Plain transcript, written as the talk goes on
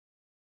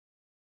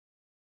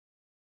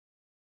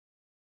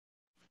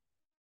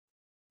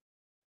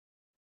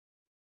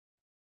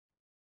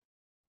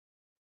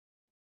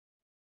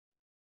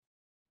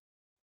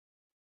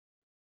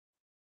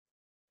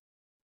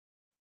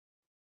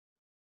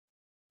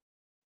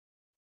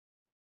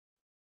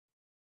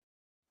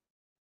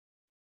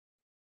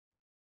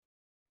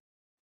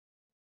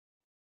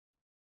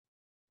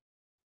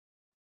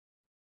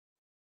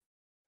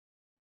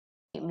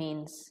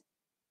means.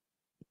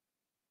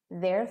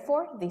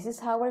 Therefore, this is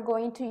how we're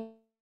going to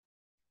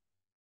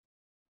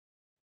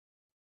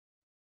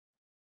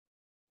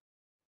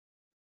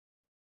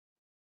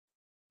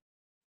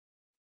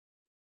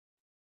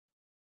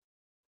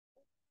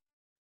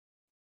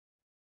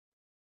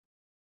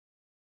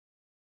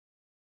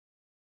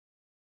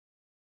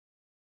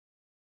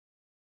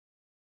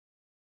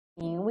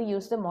we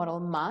use the modal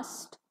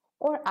must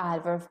or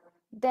adverb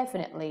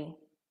definitely.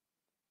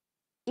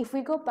 If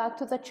we go back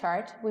to the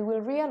chart, we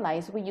will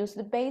realize we use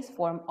the base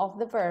form of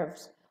the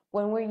verbs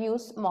when we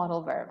use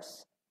modal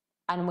verbs.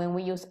 And when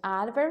we use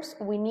adverbs,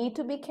 we need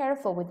to be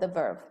careful with the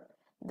verb.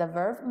 The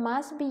verb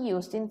must be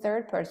used in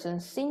third person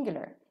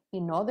singular.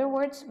 In other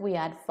words, we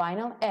add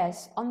final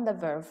s on the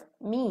verb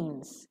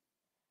means.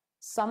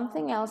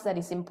 Something else that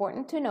is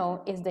important to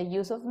know is the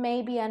use of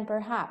maybe and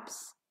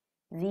perhaps.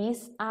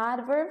 These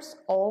adverbs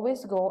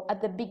always go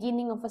at the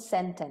beginning of a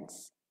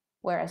sentence,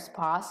 whereas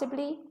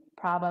possibly,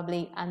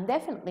 probably, and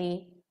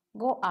definitely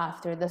go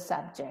after the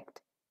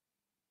subject.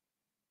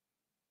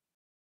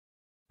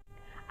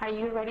 Are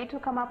you ready to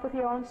come up with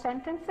your own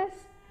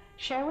sentences?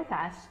 Share with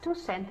us 2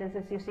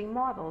 sentences using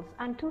modals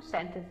and 2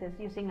 sentences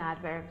using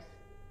adverbs.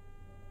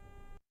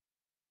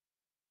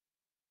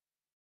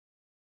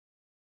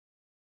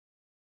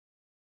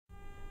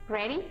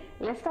 Ready?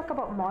 Let's talk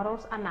about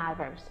modals and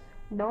adverbs.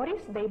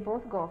 Notice they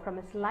both go from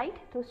a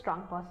slight to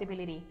strong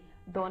possibility.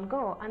 Don't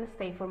go and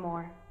stay for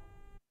more.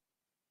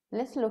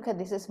 Let's look at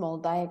this small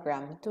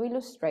diagram to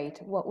illustrate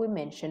what we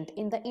mentioned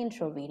in the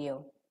intro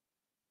video.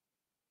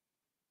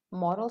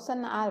 Modals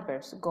and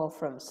adverbs go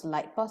from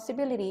slight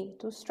possibility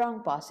to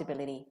strong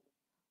possibility.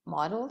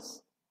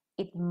 Modals,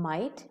 it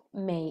might,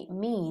 may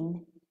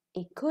mean,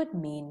 it could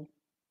mean,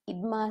 it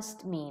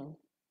must mean.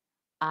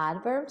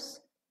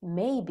 Adverbs,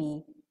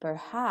 maybe,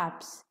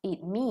 perhaps,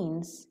 it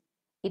means,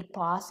 it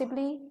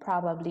possibly,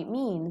 probably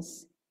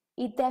means,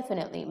 it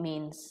definitely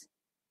means.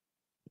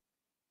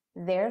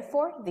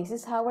 Therefore, this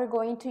is how we're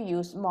going to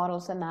use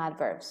modals and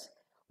adverbs.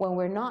 When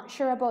we're not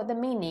sure about the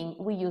meaning,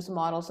 we use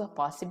modals of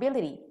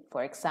possibility.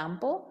 For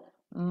example,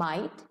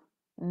 might,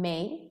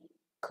 may,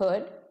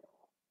 could,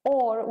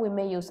 or we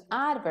may use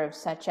adverbs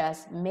such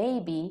as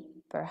maybe,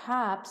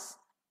 perhaps,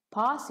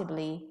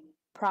 possibly,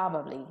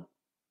 probably.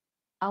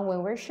 And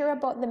when we're sure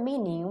about the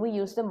meaning, we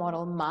use the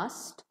modal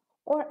must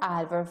or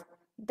adverb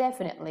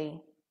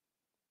definitely.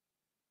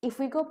 If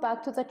we go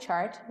back to the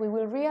chart, we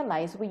will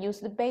realize we use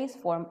the base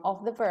form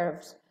of the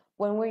verbs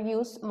when we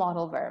use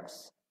modal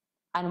verbs.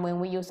 And when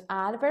we use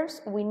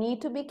adverbs, we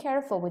need to be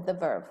careful with the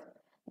verb.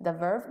 The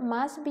verb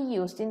must be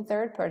used in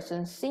third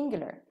person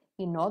singular.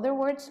 In other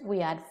words,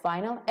 we add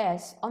final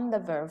s on the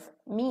verb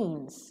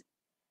means.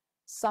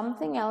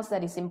 Something else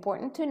that is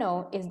important to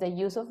know is the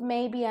use of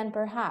maybe and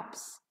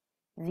perhaps.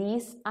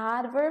 These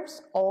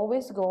adverbs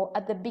always go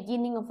at the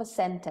beginning of a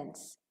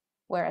sentence,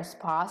 whereas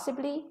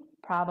possibly,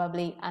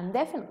 probably, and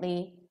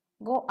definitely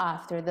go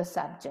after the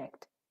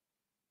subject.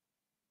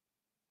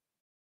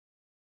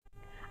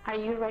 Are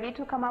you ready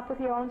to come up with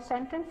your own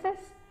sentences?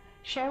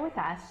 Share with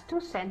us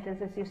 2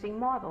 sentences using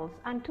modals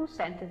and 2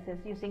 sentences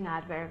using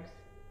adverbs.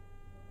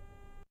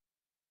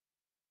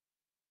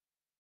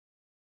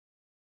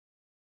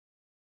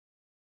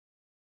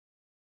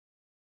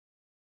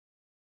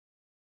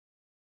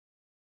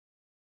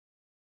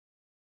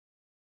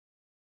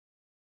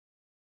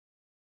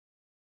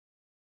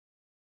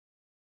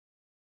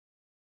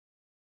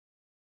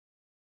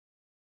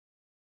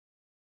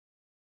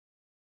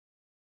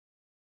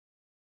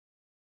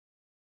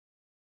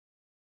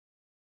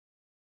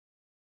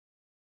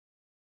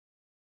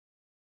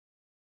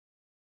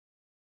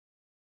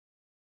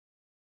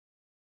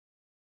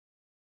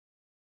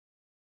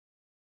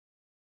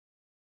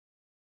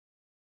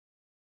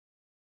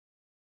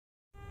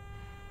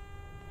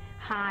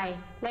 Hi,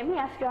 let me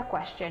ask you a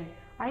question.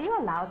 Are you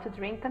allowed to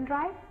drink and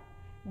drive?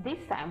 This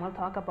time we'll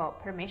talk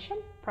about permission,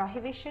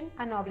 prohibition,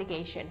 and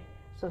obligation,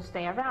 so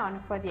stay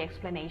around for the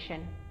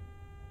explanation.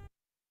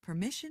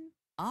 Permission,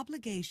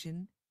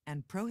 obligation,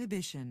 and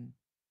prohibition.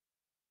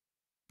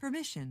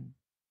 Permission.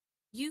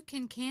 You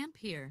can camp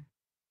here.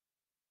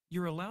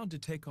 You're allowed to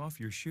take off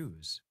your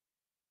shoes.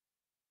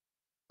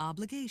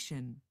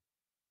 Obligation.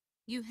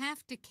 You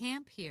have to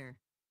camp here.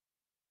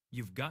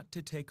 You've got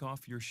to take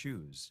off your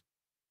shoes.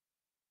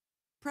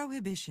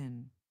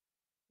 Prohibition.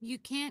 You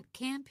can't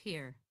camp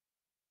here.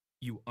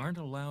 You aren't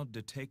allowed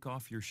to take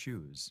off your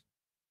shoes.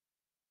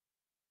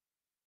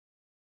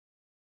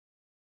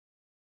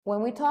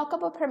 When we talk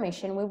about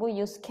permission, we will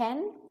use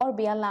can or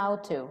be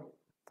allowed to.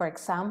 For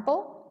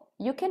example,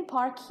 you can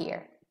park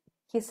here.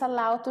 He's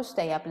allowed to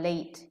stay up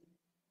late.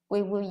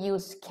 We will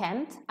use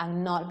can't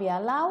and not be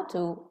allowed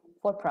to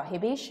for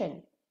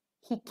prohibition.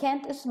 He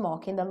can't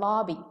smoke in the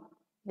lobby.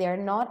 They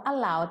are not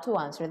allowed to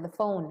answer the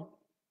phone.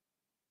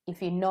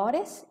 If you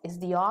notice, it's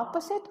the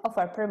opposite of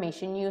our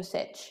permission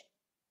usage.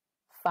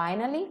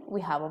 Finally,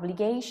 we have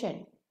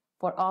obligation.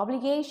 For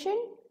obligation,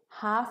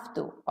 have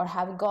to or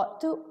have got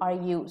to are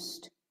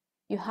used.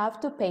 You have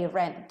to pay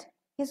rent.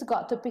 He's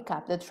got to pick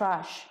up the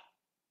trash.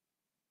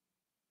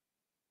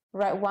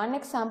 Write one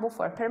example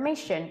for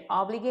permission,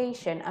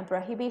 obligation, and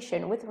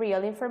prohibition with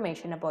real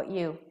information about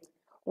you.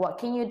 What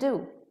can you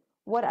do?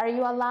 What are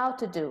you allowed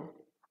to do?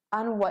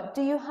 And what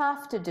do you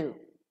have to do?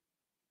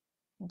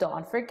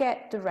 Don't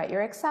forget to write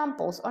your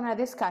examples on a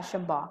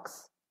discussion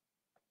box.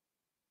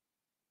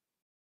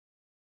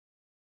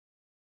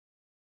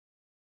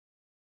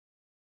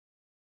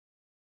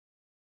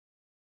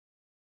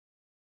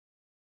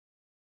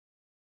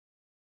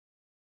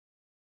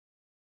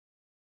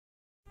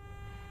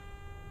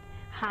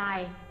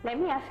 Hi, let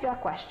me ask you a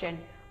question.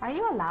 Are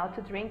you allowed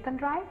to drink and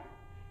drive?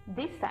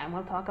 This time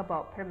we'll talk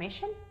about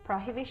permission,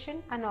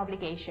 prohibition, and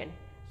obligation,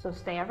 so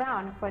stay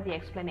around for the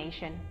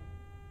explanation.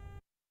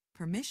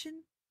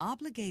 Permission,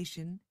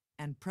 obligation,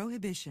 and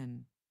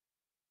prohibition.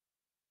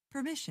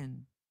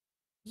 Permission.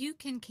 You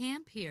can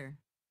camp here.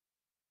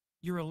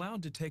 You're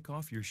allowed to take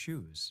off your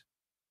shoes.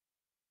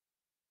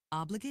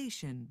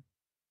 Obligation.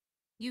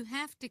 You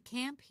have to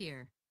camp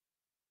here.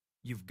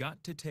 You've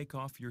got to take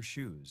off your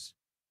shoes.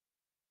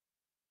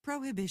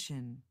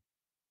 Prohibition.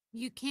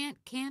 You can't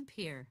camp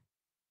here.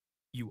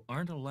 You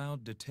aren't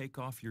allowed to take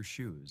off your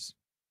shoes.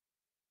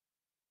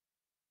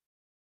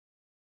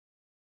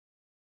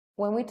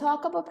 When we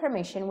talk about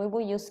permission, we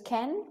will use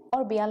can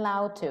or be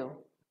allowed to.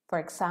 For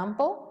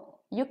example,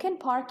 you can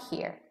park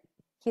here.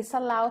 He's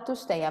allowed to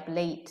stay up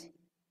late.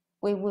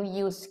 We will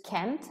use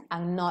can't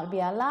and not be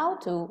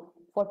allowed to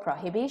for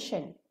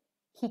prohibition.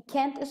 He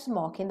can't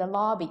smoke in the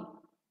lobby.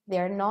 They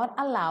are not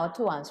allowed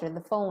to answer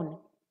the phone.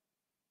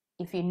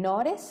 If you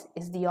notice,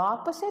 it's the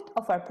opposite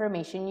of our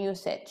permission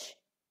usage.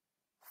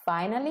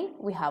 Finally,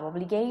 we have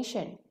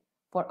obligation.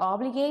 For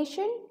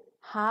obligation,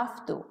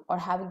 have to or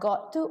have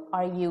got to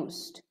are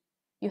used.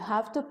 You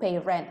have to pay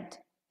rent.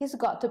 He's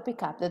got to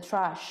pick up the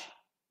trash.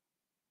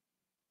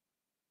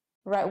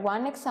 Write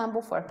one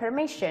example for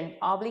permission,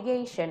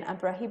 obligation, and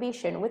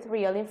prohibition with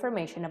real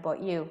information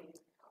about you.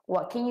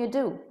 What can you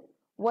do?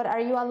 What are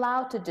you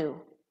allowed to do?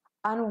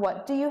 And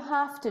what do you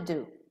have to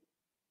do?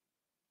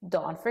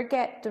 Don't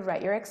forget to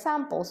write your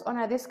examples on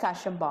a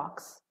discussion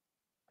box.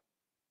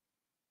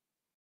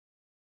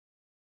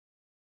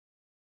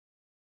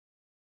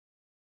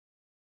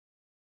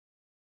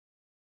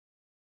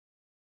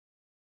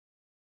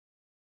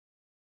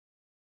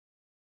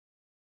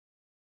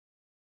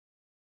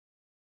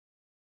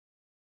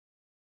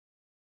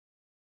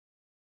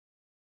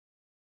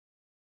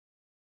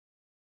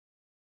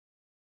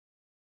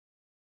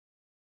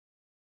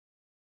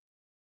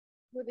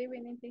 Good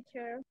evening,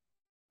 teacher.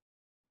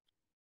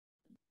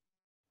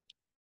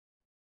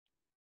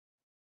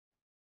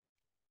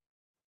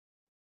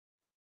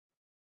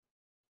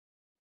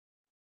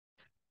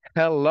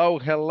 Hello,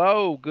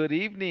 hello. Good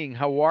evening.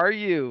 How are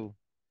you?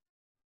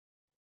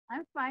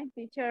 I'm fine,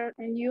 teacher.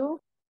 And you?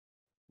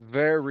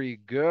 Very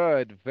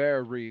good,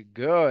 very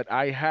good.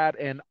 I had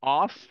an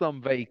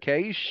awesome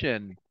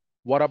vacation.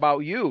 What about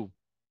you?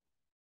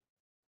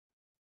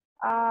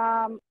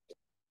 Um,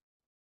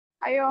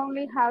 I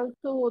only have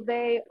 2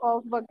 days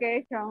of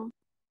vacation,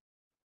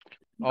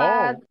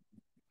 but Oh,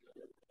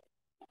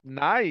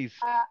 nice.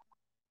 uh,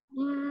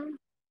 mm,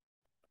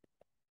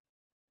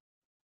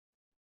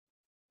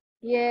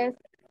 yes,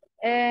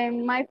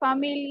 and my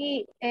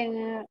family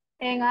and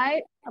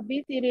I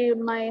visited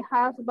my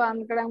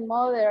husband's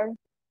grandmother.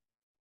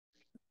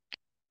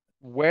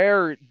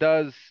 Where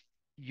does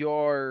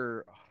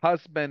your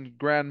husband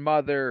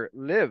grandmother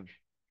live?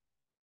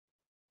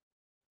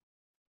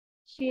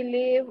 She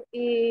lived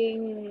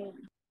in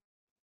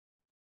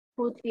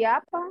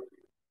Jutiapa.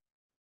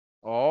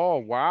 Oh,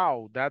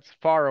 wow, that's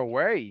far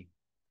away.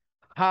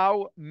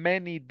 How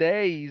many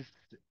days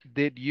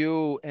did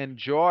you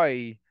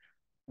enjoy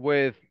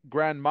with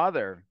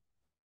grandmother?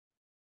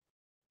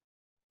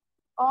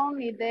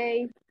 Only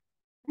day.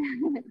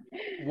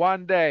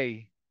 One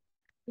day.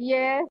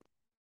 Yes,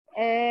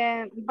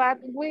 and but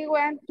we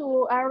went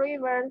to a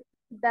river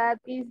that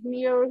is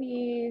near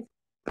his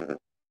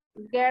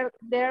get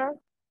there,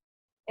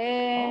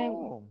 and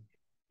Oh,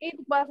 it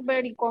was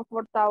very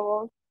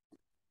comfortable.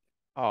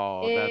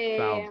 oh, that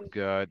sounds Um,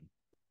 good.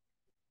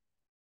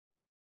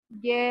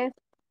 yes,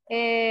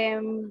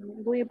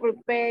 we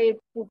prepared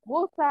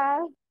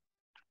pupusas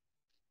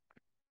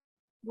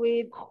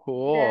with the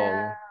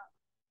Cool.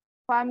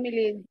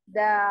 family,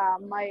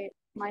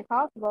 my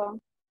husband.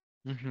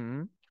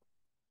 Mm-hmm.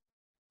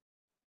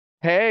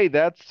 Hey,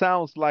 that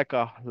sounds like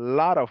a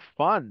lot of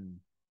fun.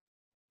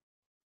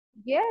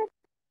 Yes,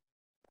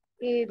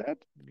 it That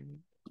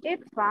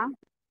it's fun.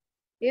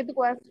 It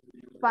was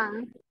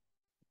fun.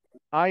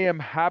 I am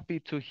happy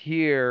to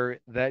hear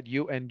that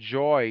you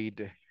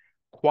enjoyed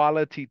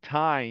quality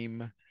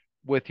time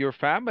with your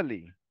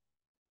family.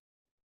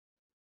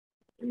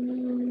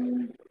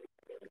 Mm,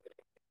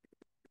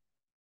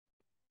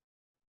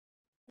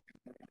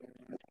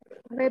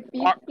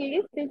 repeat, Are-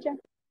 please, teacher.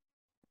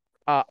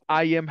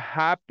 I am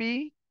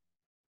happy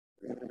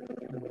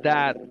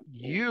that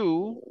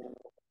you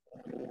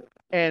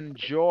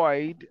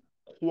enjoyed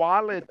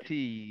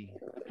quality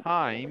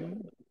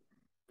time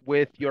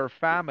with your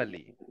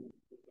family.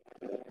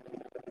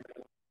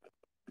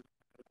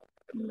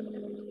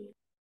 Mm,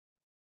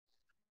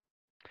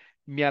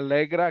 Me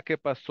alegra que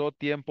pasó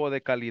tiempo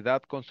de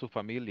calidad con su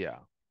familia.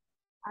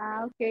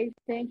 Okay,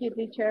 thank you,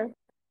 teacher.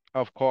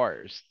 Of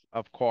course,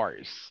 of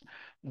course.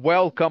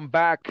 Welcome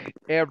back,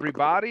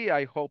 everybody.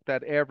 I hope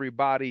that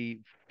everybody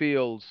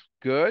feels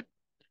good.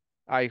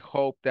 I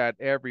hope that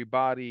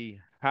everybody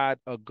had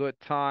a good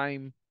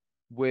time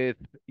with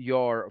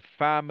your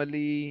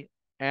family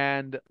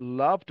and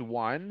loved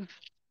ones.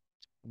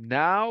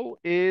 Now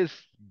is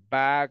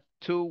back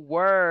to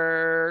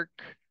work.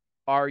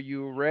 Are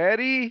you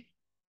ready?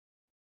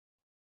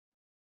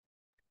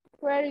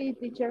 Ready,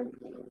 teacher.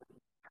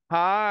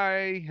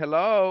 Hi,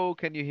 hello,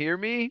 can you hear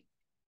me?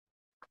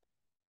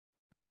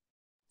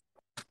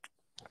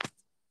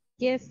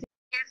 Yes.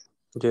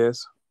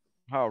 Yes.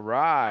 All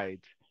right.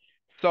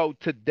 So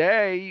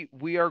today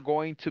we are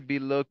going to be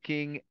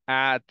looking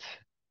at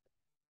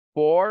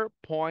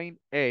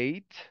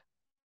 4.8,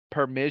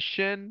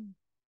 permission,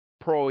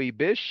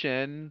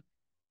 prohibition,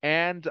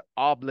 and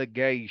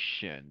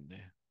obligation.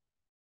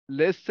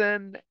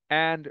 Listen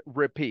and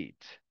repeat.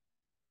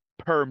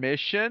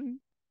 Permission,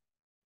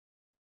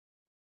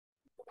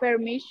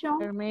 Permission,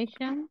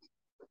 Permission.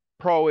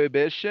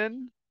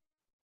 prohibition,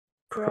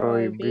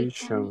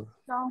 Prohibition. Prohibition.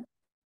 no,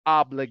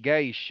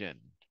 obligation.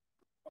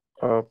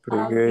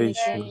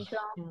 Obligation.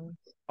 Obligation.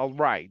 All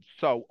right.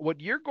 So what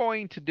you're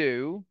going to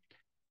do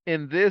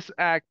in this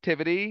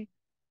activity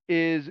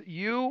is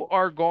you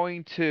are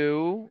going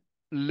to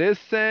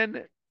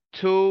listen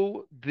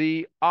to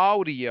the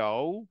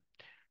audio,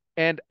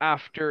 and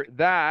after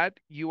that,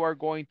 you are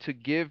going to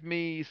give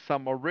me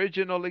some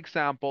original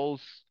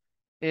examples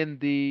in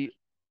the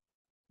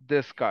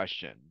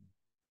discussion.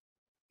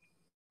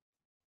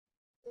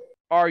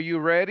 Are you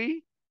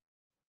ready?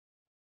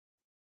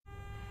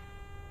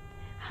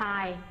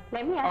 Hi,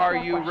 let me ask Are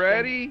you a you question.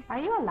 ready? Are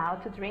you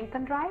allowed to drink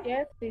and drive?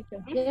 yes, teacher.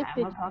 This Yes, time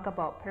we'll teacher. talk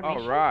about All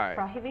permission, right.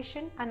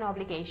 prohibition, and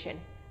obligation.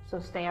 So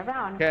stay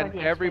around for Can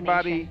the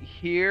everybody explanation.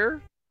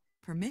 hear?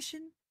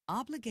 Permission,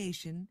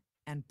 obligation,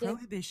 and Yes.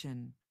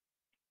 prohibition.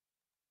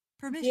 Yes,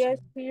 Permission.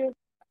 teacher.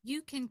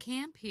 You can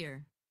camp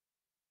here.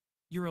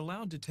 You're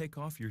allowed to take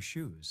off your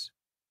shoes.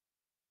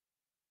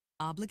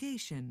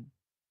 Obligation.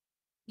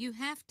 You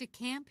have to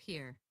camp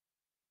here.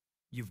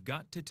 You've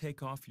got to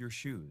take off your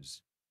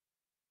shoes.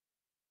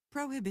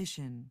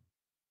 Prohibition.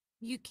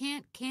 You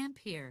can't camp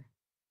here.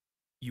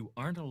 You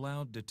aren't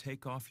allowed to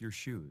take off your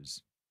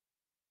shoes.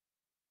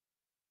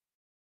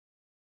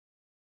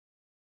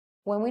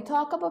 When we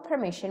talk about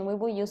permission, we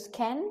will use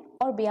can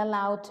or be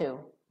allowed to.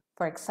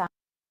 For example,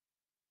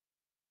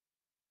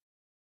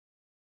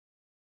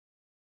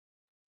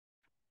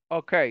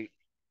 Okay.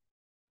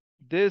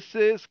 This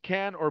is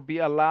can or be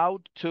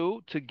allowed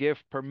to give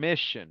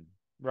permission,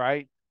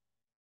 right?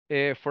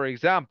 For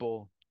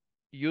example,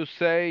 you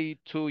say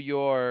to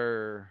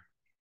your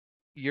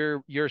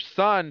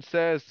son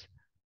says,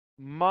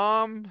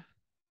 "Mom,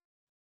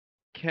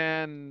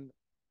 can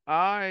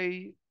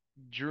I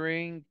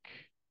drink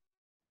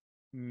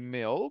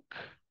milk?"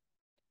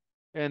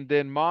 And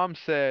then mom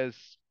says,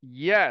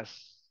 "Yes,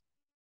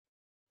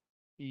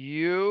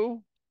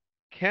 you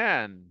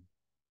can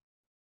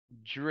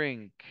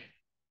drink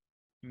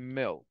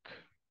milk."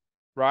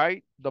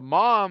 Right? The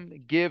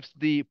mom gives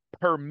the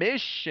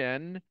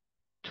permission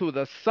to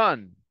the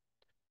son,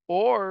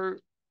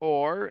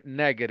 or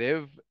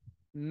negative,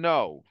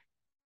 no,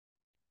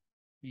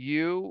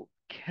 you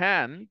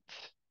can't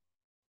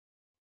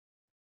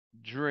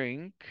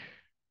drink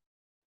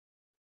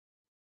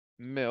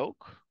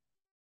milk.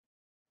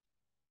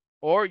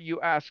 Or you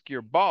ask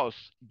your boss,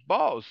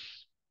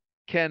 "Boss,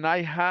 can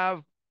I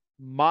have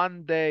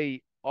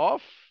Monday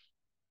off?"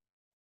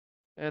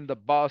 And the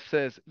boss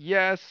says,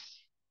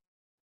 "Yes,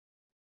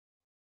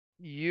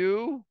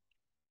 you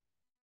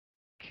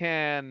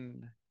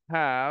can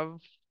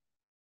have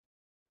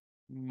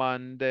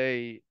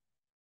Monday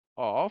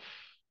off."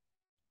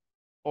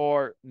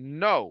 Or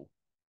no,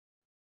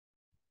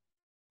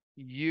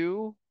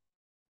 you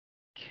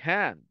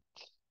can't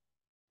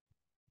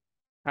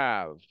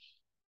have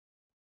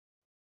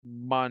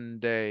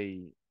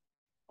Monday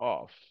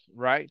off,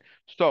 right?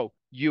 So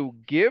you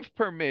give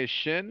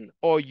permission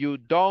or you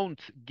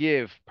don't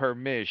give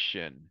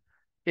permission.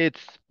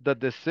 It's the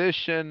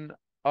decision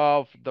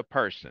of the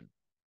person.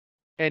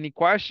 Any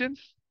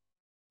questions?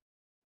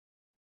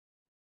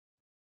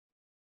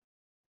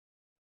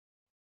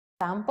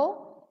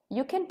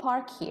 you can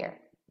park here.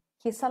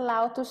 He's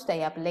allowed to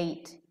stay up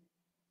late.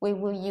 We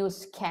will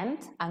use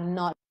can't and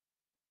not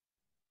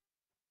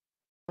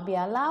be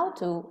allowed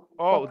to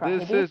Oh, for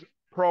this prohibition. is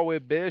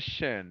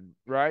prohibition,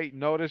 right?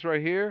 Notice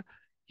right here,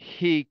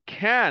 he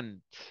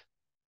can't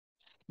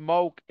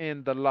smoke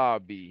in the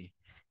lobby.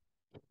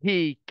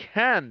 He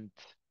can't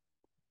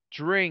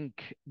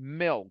drink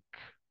milk.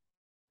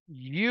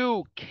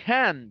 You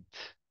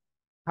can't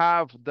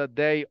have the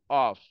day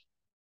off.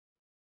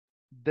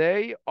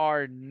 They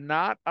are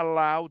not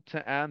allowed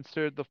to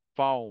answer the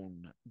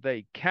phone.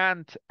 They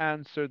can't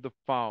answer the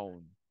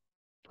phone.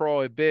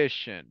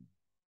 Prohibition.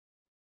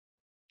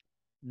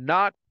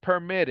 Not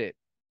permitted.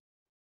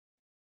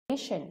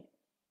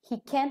 He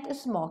can't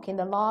smoke in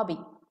the lobby.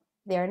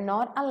 They are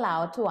not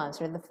allowed to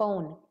answer the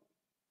phone.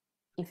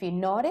 If you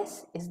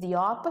notice, it's the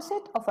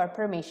opposite of our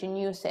permission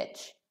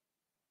usage.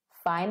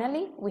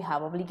 Finally, we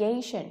have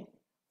obligation.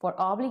 For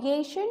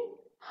obligation,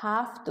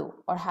 have to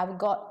or have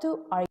got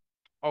to are.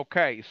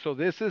 Okay, so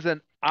this is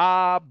an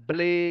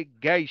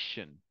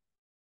obligation.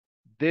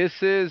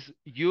 This is,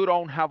 you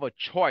don't have a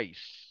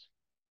choice.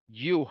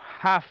 You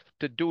have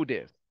to do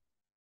this.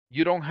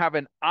 You don't have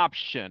an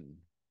option.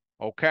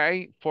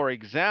 Okay, for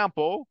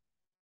example,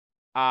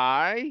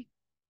 I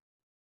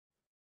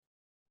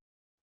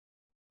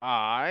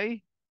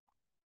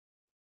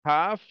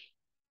have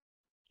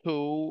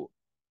to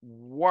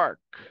work,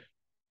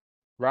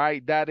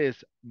 right? That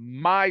is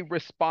my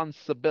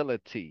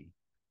responsibility.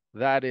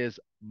 That is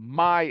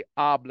my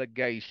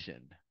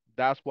obligation.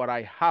 That's what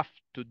I have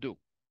to do.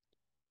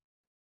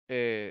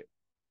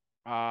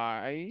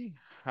 I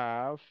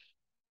have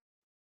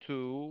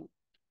to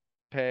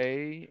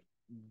pay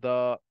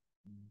the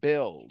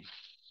bills.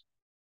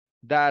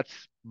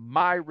 That's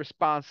my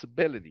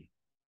responsibility.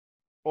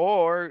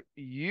 Or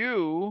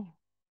you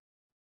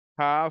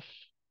have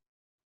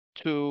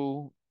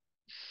to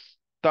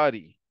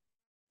study.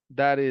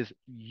 That is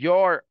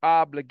your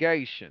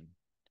obligation.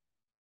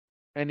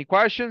 Any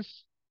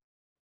questions?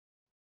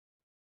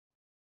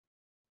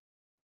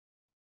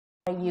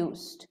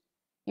 Used.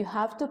 You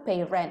have to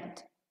pay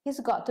rent. He's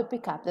got to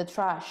pick up the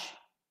trash.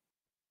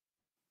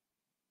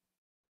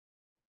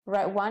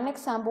 Write one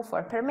example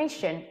for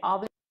permission.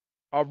 All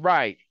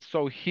right.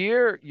 So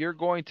here you're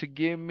going to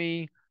give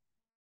me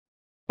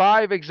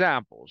 5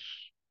 examples.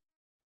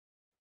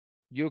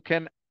 You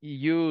can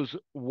use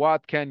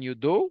what can you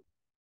do?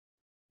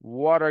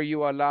 What are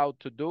you allowed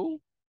to do?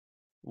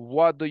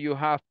 What do you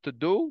have to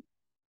do?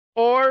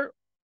 Or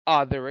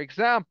other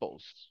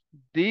examples.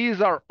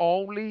 These are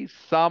only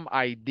some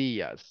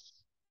ideas.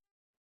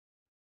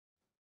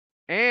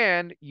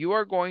 And you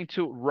are going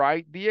to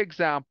write the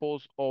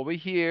examples over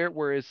here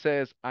where it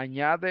says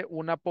añade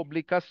una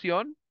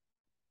publicación.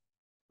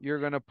 You're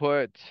going to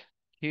put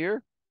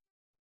here.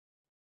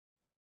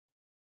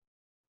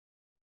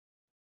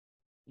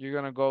 You're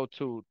going to go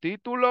to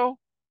título.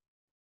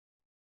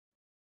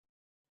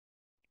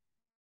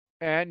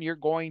 And you're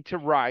going to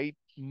write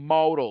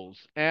modals.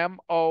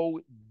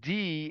 M-O-D-A-L-S.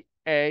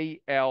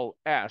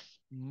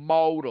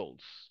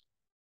 Modals.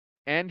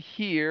 And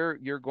here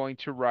you're going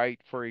to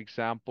write, for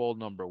example,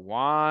 number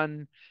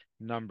 1,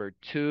 number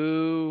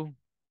 2,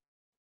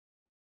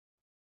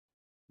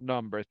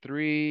 number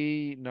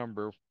 3,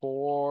 number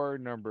 4,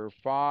 number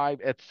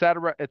 5,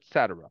 etc.,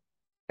 etc.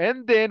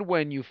 And then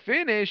when you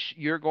finish,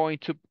 you're going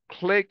to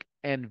click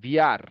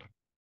enviar.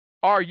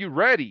 Are you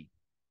ready?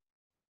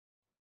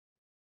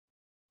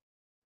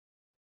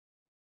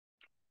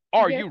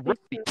 Are Yes, you ready?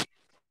 teacher.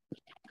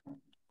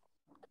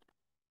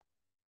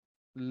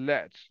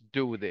 Let's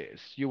do this.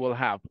 You will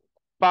have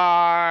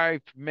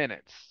 5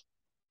 minutes.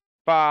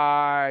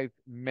 5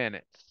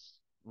 minutes.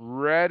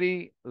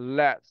 Ready?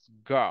 Let's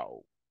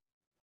go.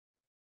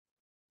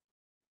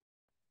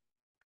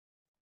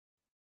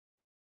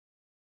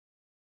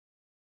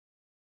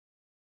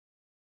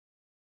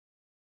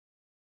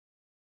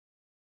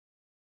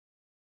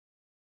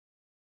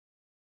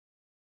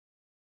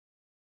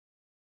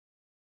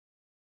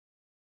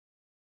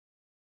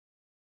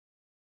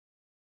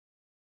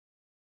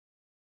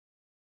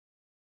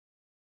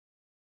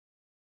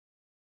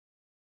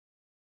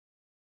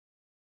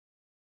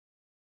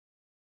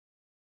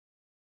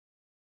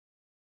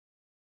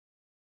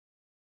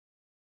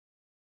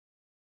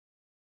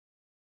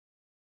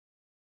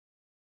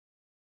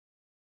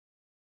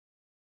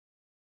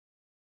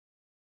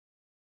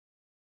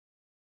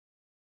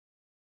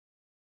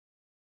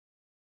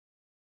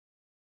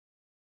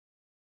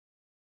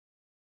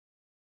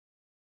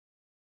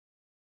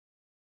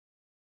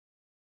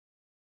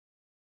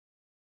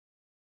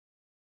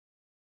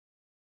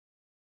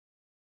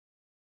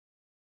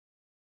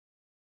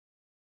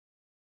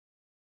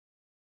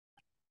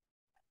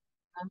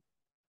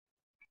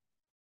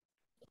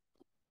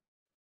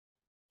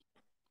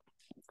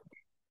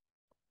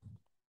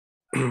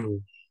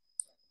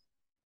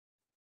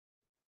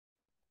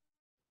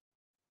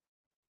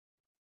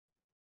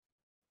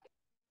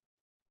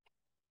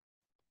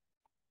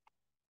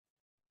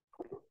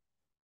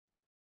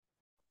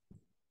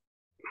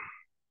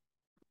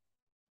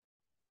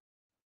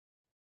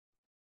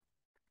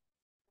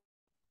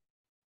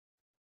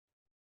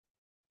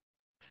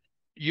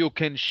 You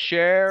can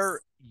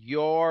share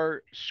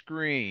your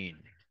screen.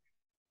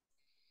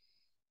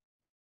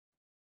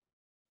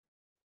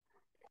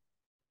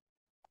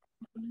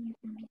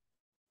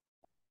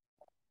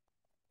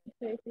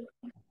 Okay, teacher.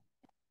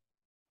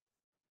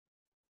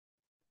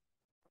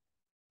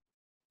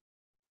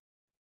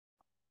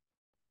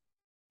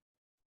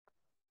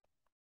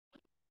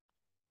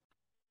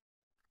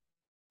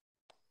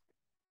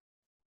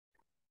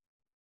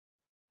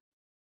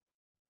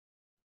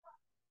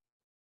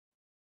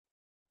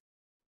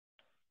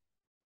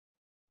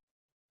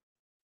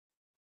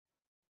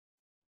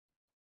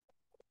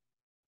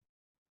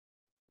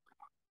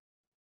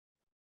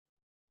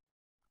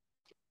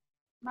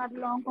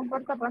 Marlon,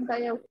 comparta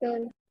pantalla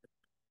usted.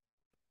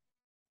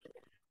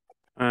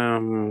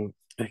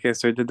 Es que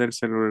estoy desde el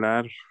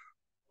celular.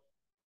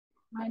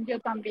 Ay, yo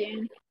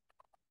también.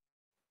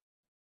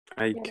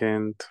 I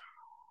can't.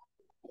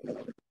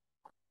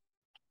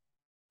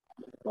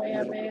 Voy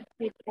a ver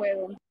si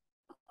puedo.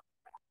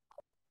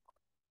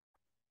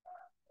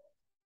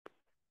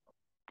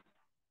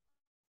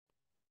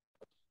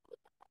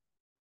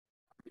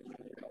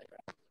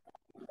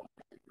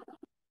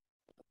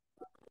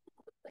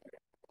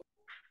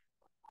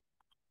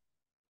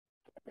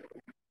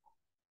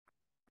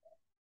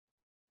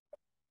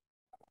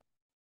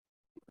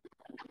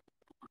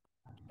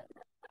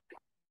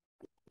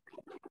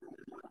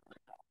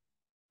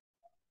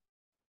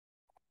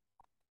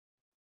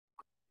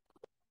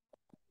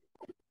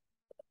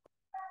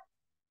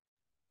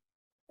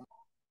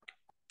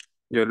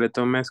 Yo le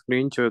tomé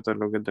screenshot a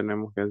lo que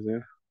tenemos que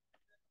hacer.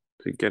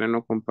 Si quieren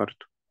lo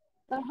comparto.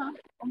 Ajá,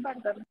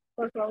 compártalo,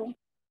 por favor.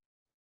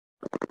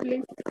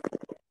 Please.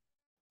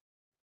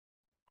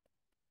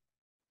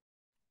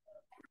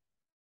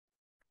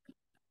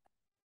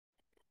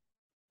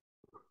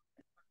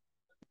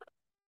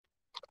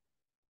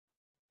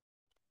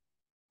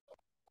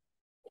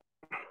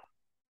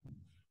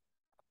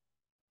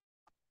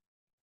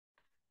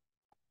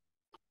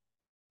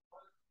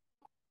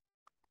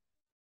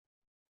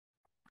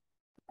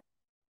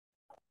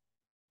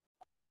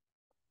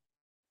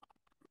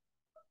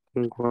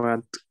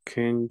 What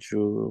can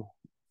you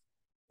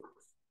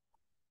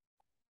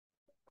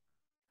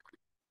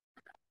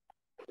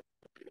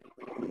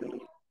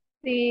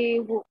Si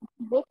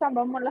gustan,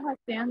 vámonos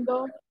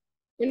haciendo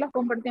y los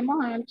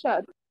compartimos en el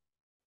chat. do?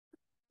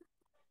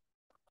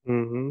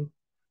 Ujú.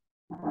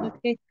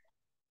 Ok.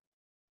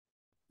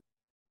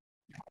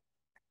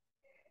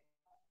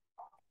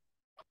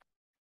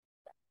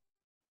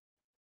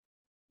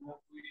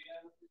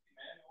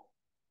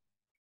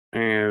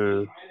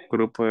 El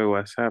grupo de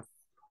WhatsApp.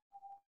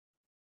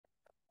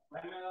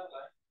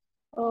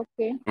 Ok.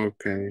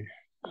 Okay.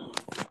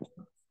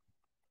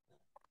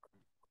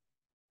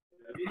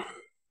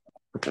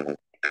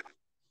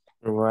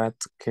 What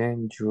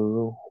can you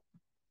do?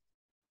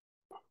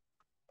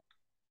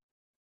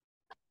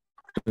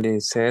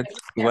 Lisette,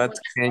 what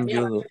can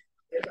you do?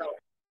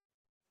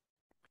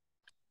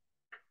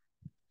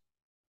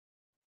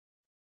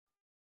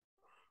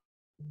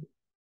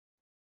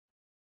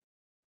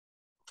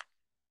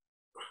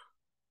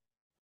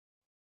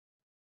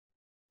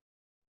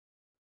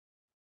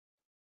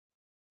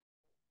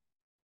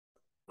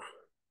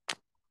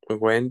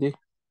 Wendy,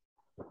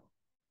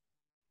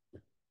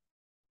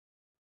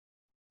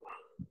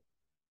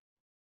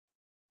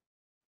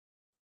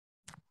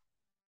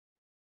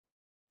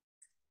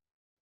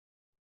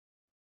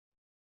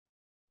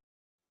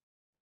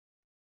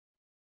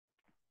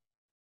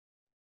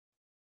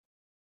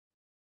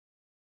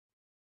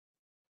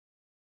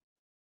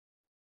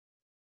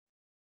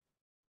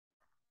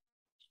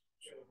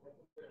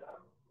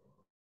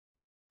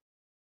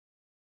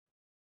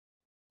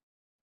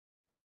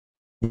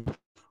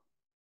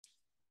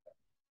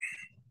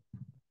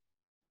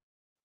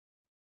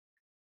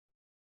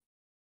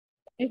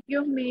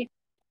 Excuse me.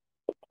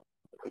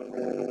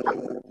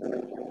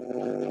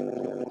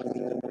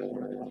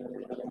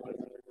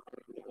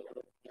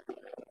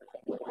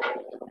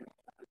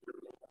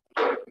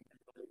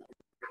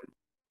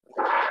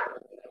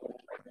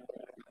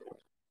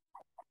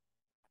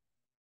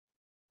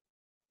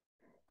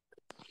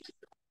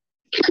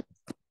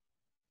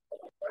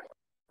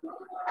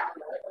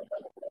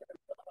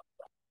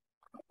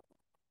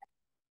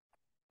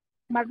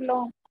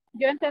 Marlon,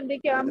 yo entendí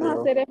que vamos a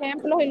no. hacer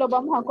ejemplos y los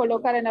vamos a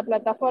colocar en la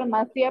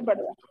plataforma, así es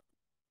verdad.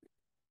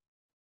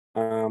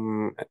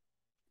 Um,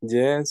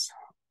 yes,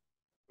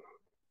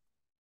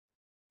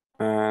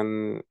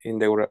 and in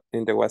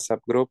the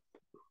WhatsApp group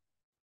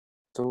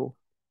too.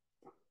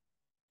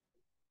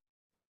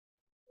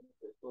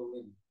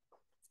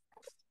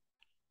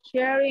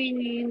 Sharing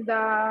in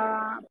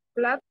the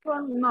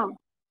platform, no.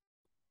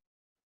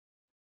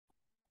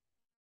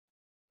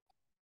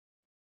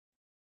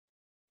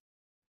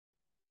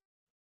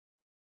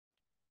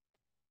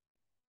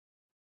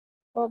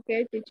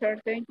 Okay, teacher,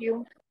 thank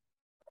you.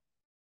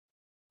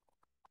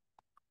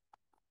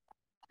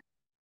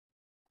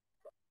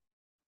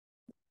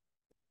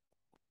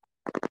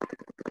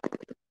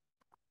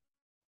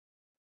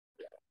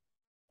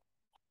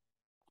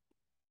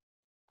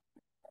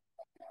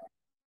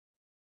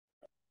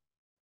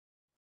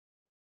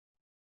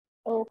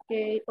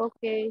 Okay,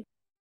 okay.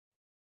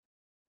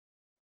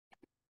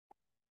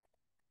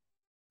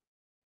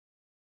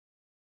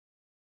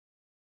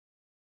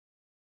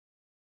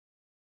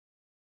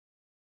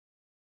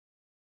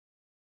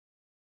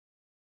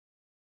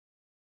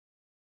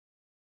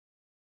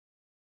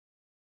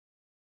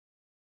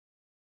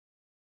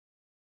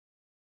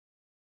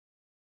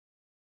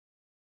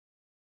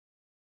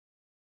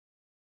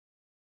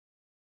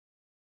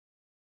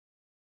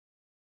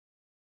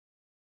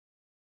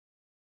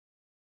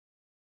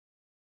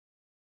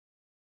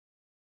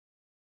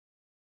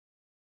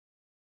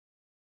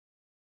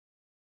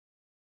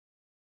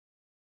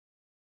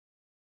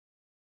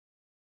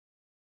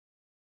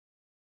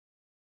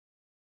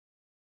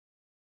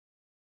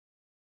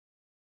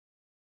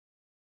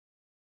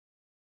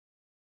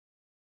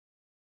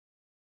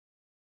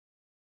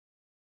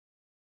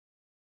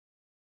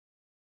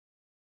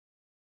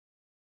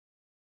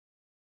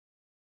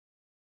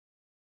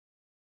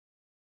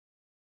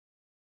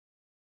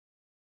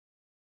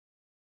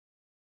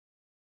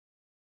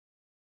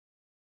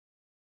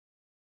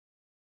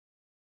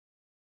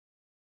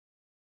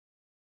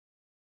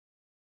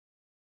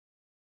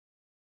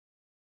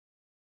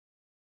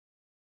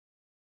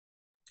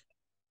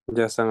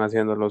 Ya están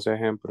haciendo los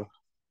ejemplos.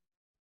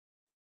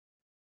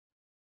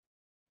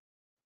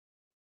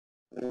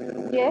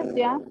 Yes,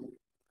 ya.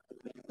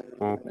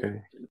 Ok.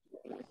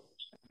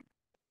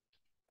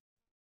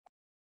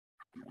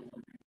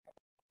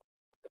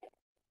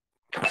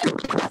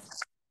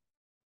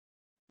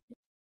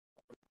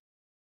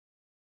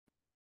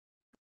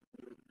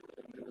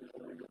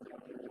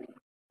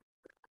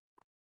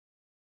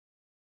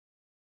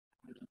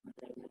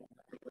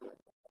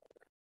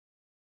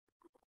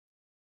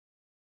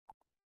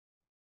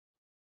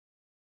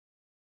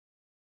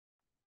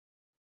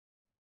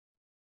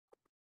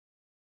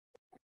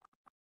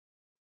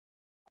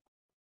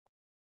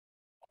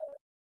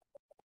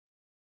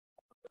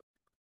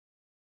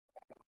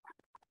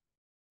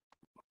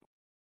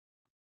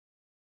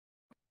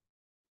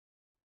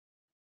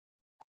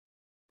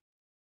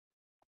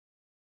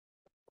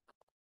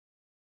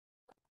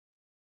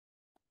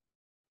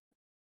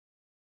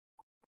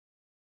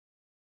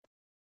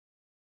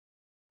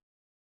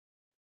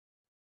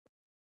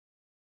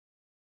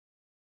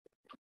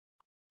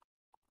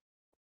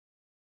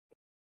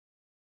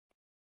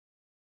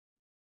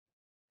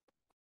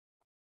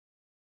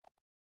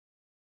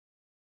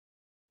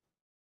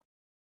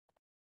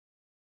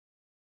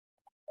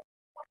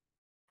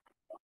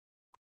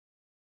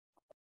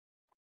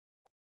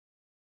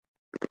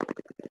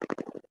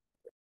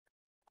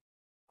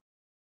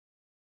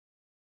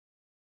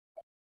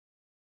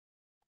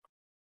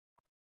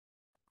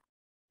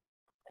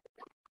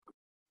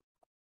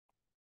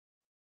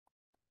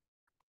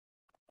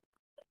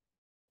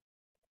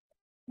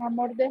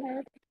 Amor,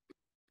 deja.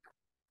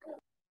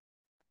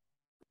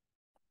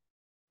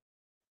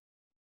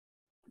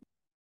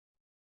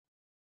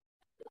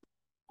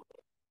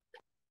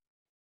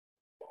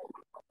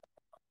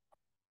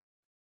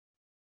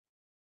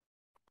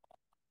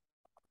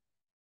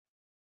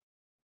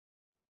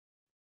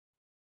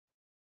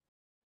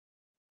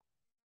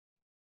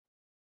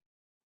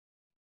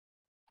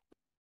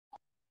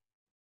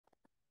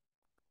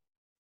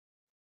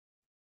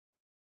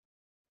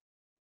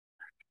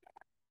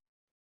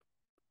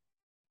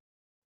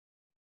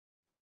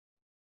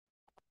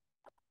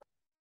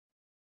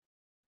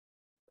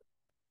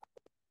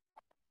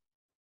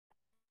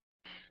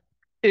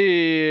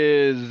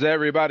 Is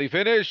everybody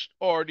finished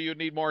or do you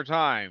need more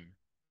time?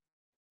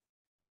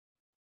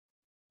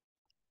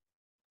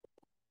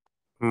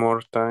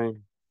 More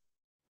time.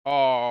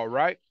 All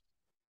right.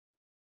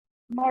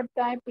 More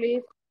time,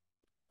 please.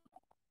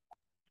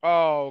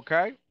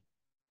 Okay.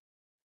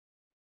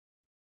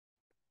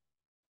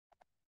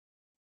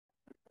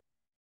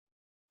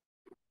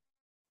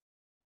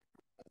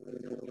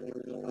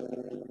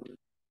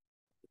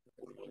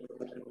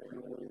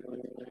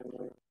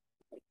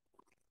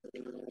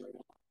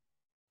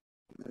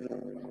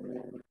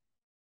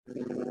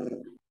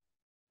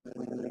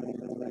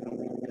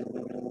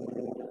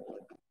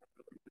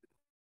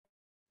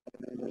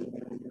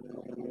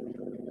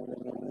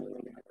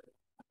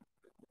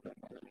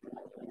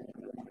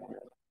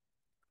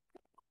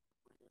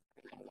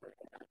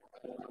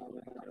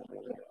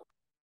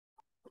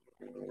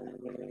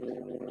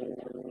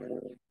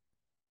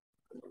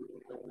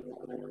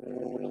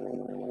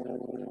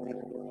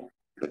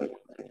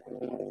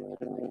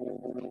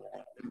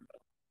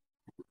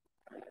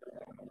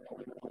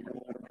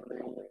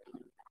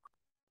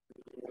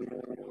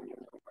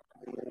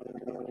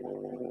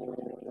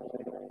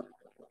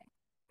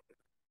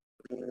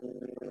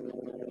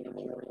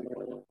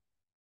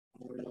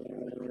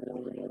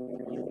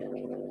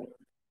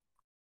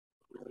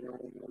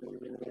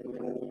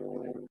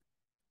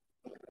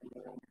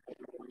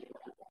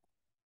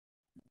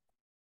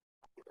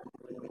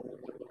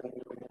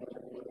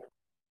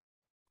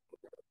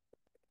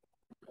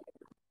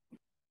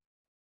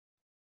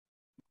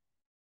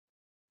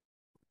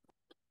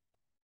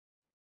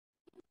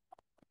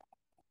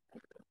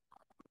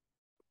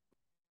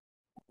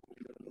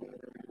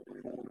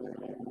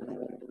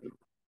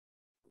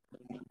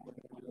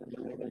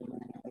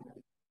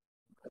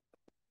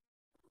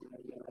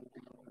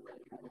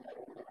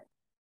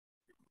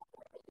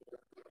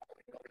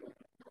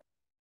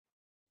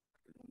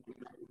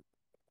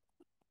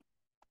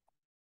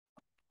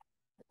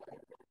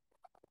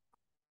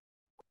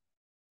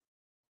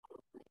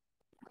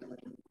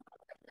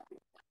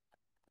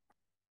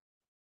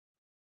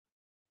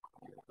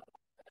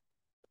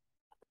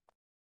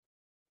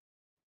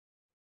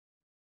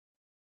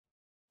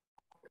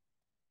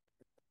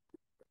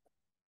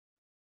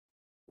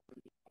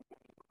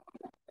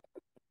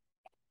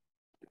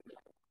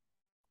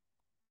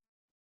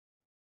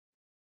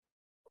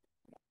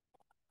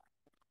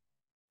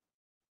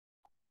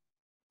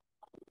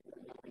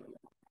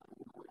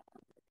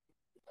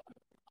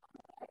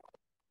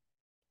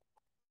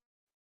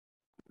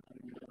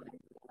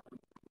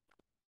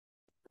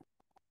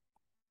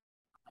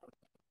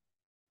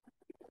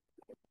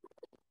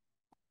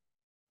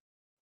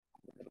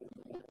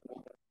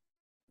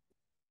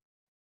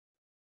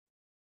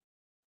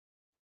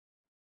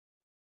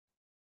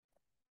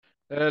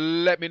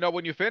 Let me know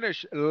when you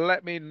finish.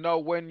 Let me know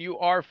when you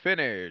are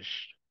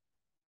finished.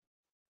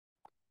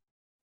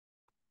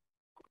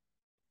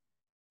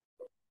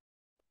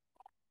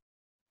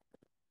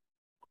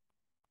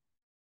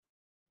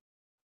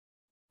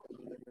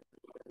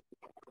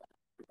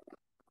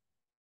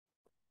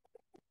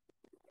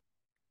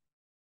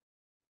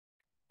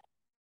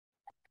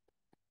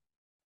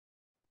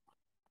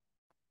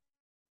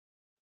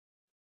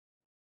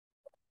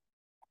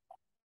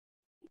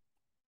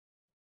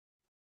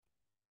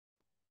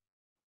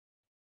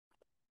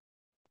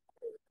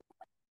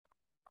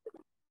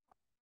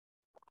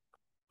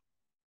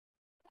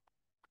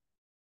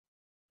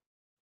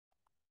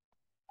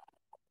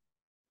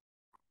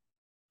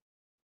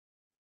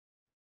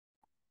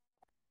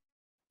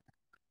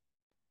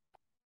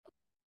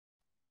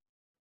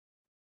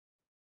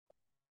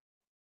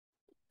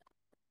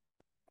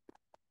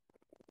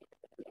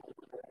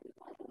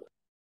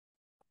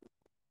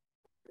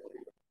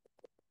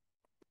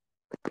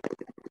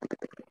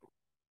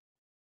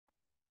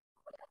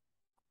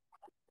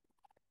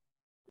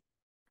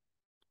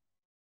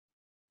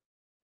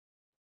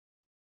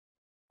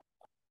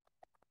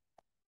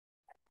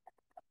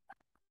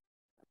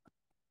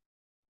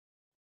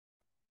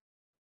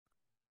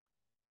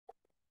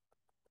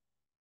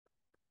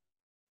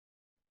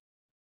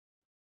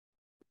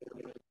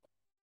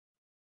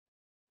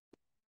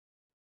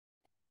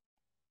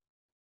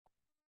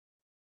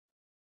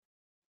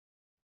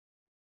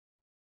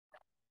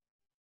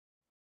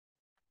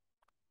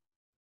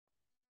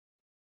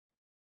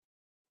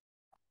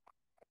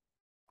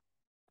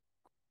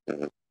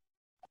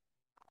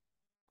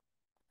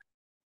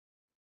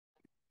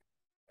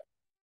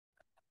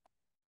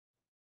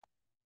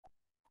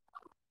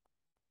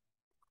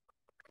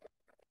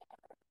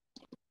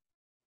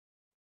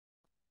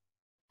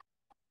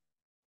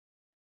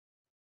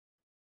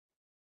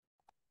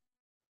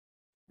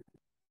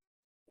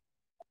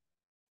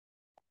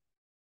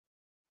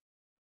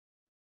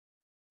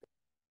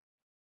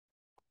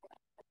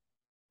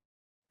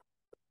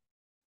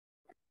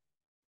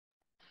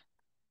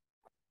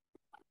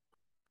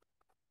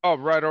 All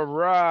right, all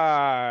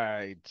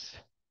right.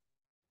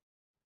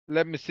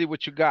 Let me see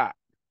what you got.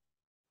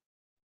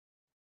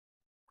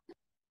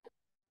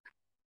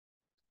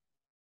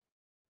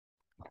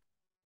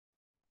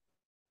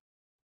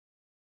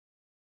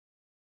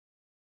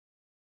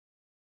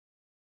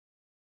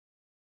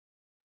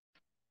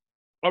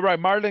 All right,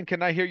 Marlon,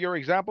 can I hear your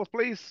examples,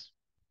 please?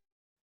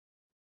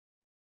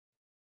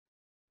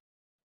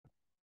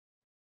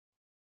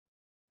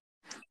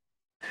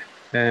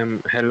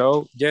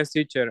 Hello. Yes,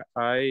 teacher.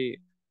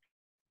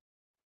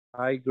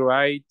 I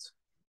write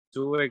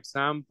two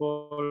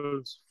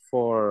examples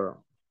por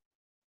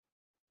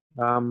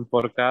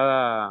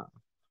cada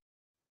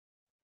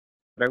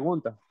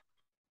pregunta.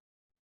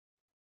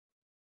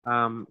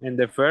 In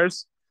the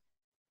first,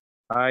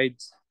 I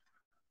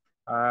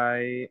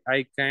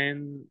I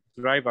can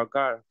drive a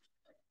car.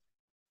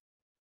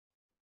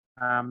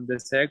 The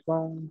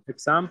second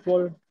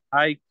example,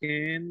 I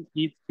can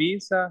eat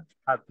pizza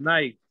at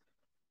night.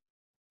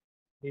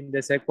 In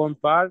the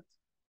second part,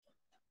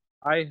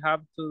 I have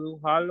to do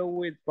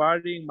Halloween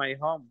party in my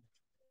home.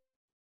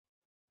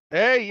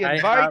 Hey, I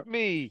invite have,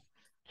 me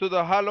to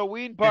the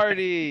Halloween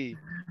party.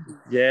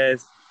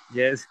 yes,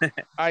 yes.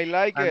 I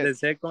like And it. the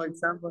second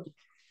example,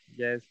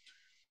 yes.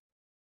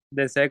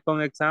 The second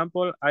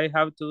example, I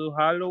have to do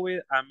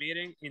Halloween a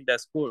meeting in the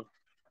school.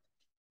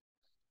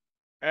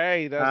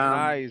 Hey, that's Um,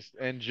 nice.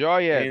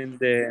 Enjoy it. in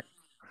the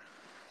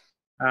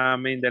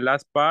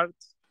last part,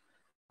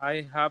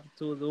 I have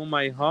to do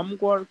my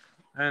homework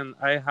and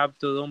I have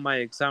to do my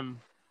exam.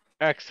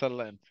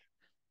 Excellent.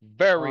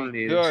 Very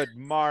Only this. good,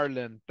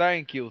 Marlon.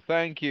 Thank you.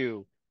 Thank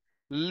you.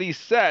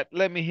 Lisette,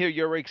 let me hear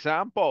your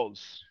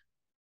examples.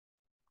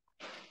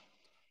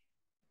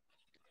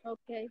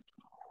 Okay.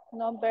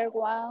 Number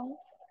one,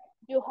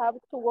 you have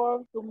to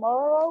work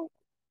tomorrow.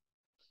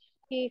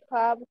 He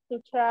have to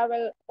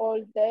travel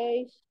all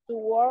days to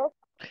work.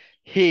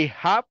 He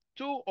have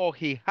to or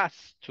he has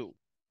to?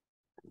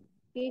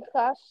 He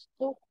has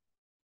to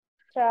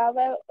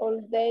travel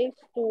all days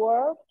to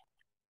work.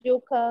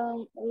 You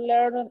can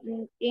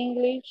learn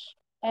English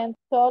and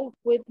talk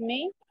with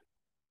me.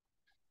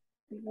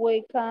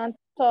 We can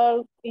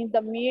talk in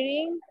the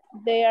meeting.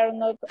 They are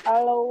not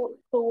allowed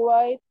to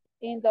write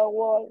in the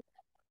wall.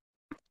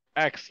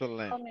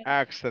 Excellent. On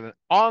Excellent.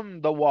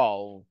 On the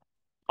wall.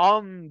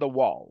 On the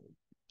wall.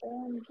 the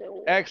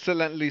wall.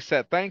 Excellently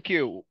said. Thank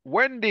you.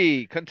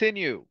 Wendy,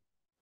 continue.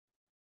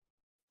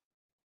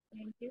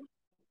 Thank you.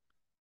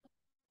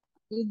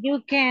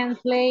 You can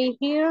play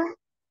here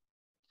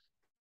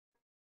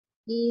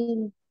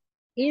in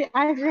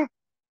I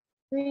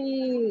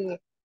see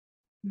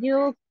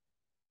you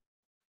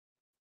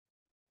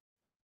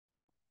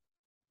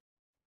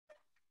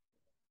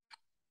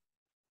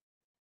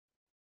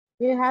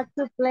you have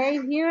to play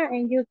here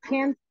and you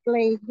can't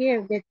play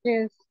here. The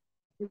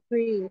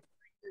three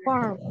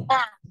form.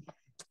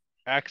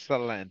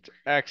 Excellent.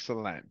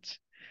 Excellent.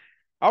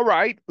 All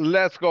right,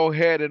 let's go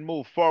ahead and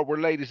move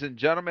forward, ladies and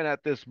gentlemen.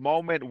 At this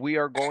moment, we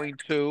are going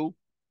to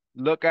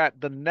look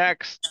at the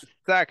next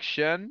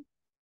section.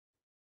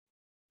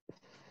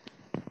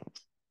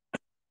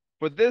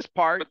 For this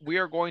part, we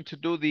are going to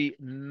do the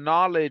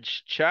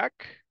knowledge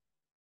check.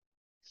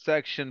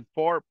 Section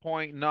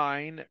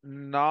 4.9,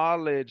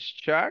 knowledge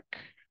check.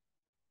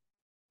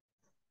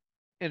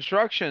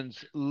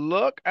 Instructions,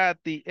 look at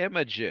the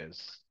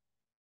images.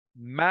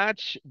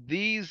 Match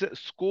these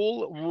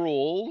school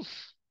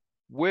rules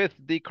with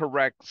the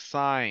correct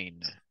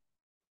sign.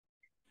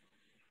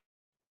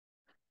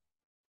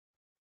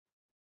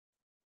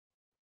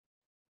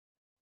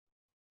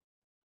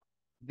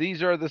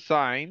 These are the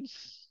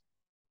signs.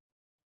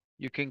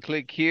 You can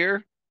click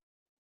here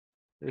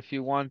if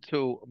you want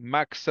to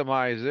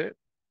maximize it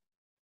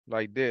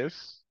like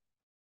this.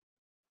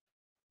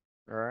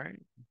 All right.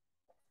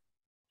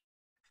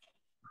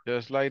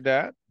 Just like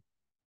that.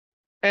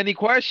 Any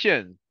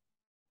questions?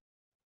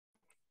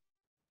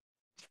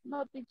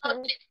 No,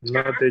 teacher.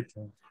 No,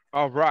 teacher.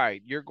 All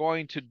right. You're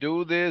going to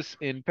do this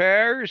in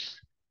pairs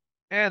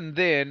and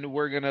then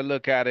we're going to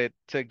look at it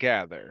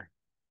together.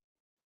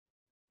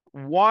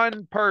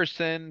 One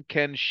person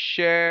can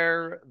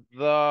share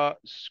the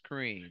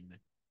screen.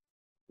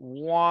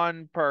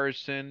 One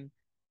person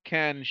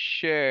can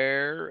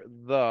share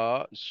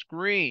the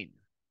screen.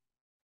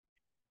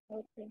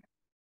 Okay.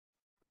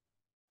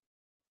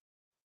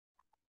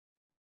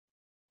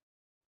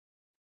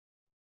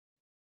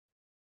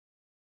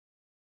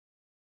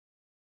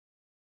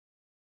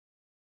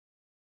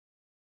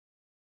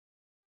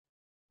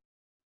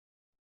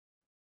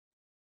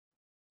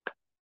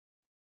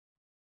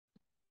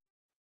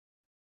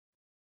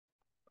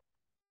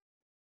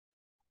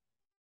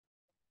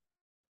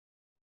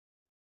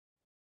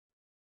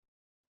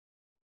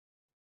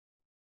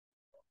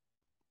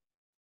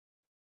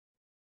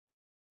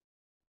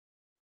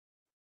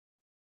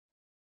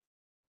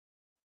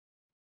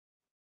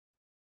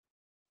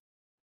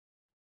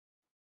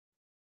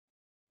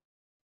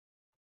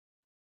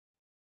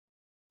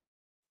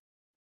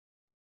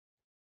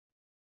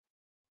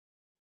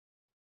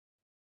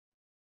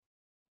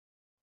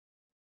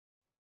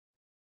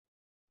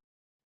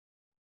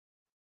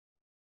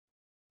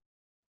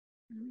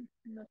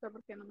 No sé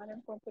por qué no me lo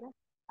encuentro.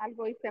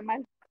 Algo hice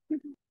mal.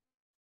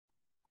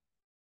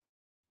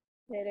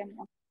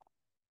 Veremos.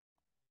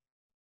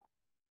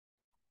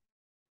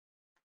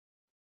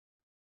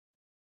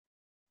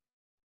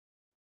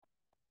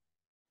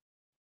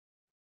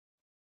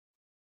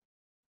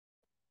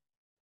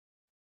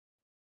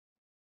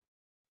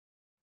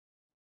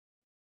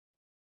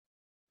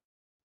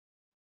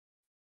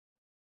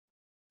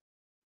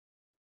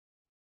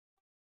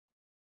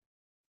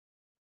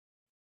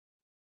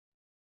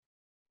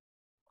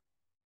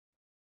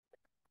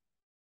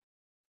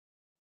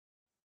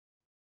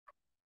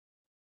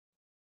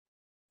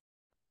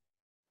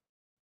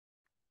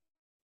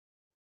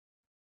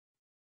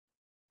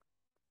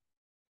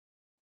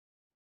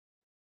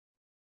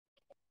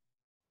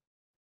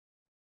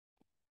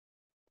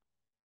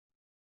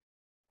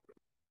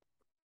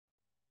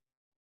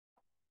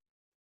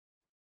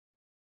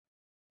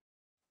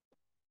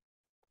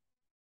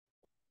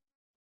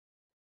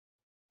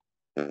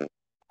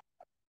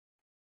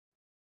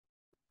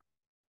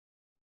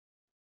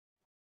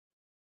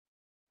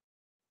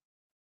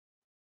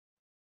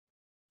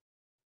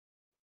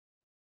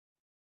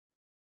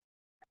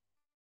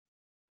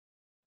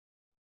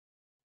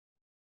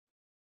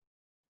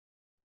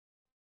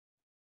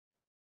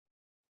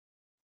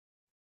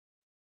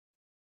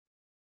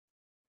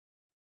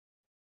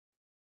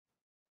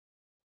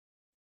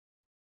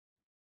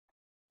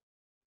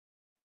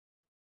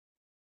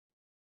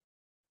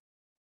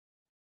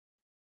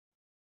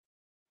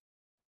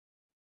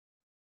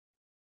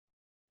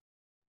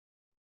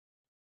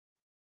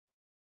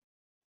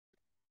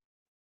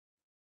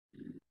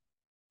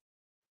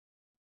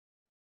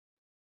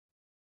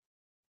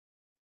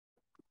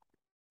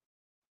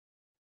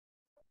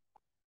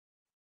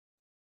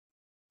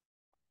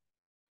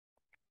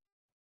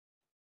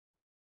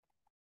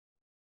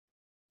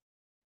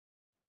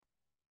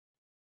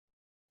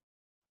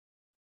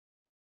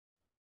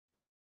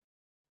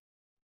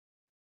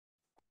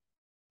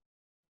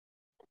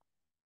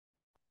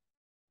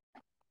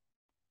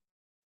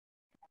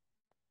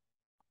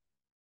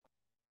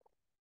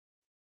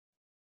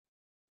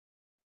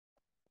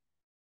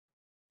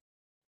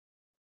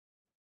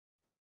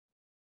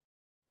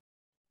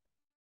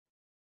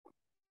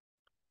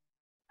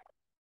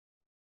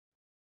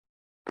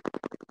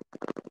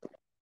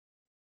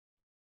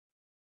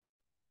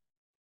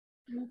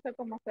 No sé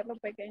cómo hacerlo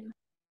pequeño.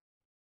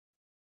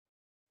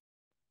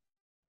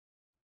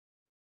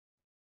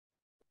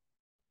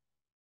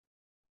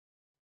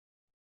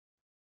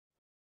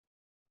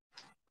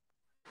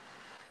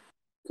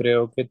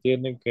 Creo que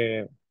tiene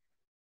que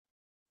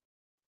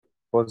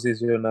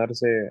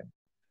posicionarse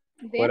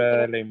fuera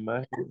Dentro. de la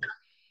imagen.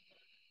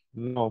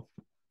 No,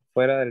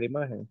 fuera de la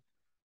imagen.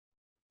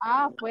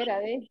 Fuera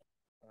de.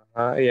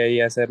 Ajá, y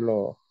ahí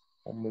hacerlo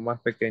como más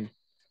pequeño.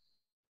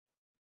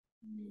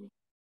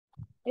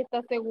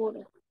 ¿Estás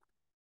seguro?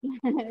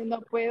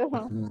 No puedo.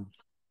 Ujú.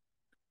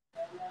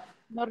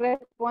 No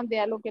responde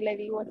a lo que le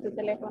digo a este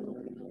teléfono.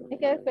 Es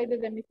que estoy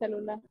desde mi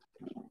celular.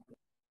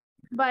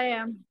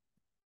 Vaya,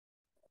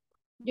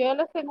 yo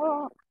los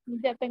tengo,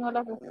 ya tengo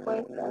las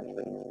respuestas,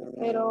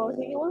 pero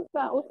si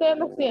gusta, ustedes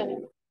los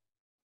tienen.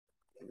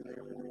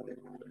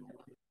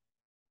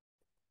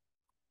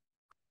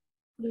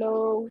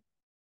 Lo,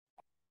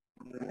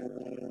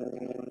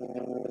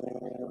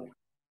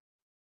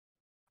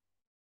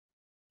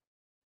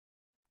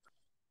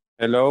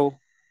 Hello,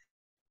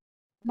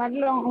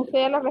 Marlon, usted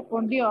ya lo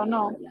respondió,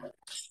 ¿no?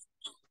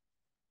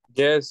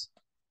 yes,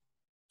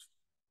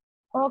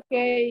 Ok,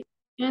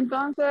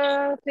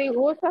 entonces, si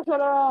gusta,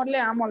 solo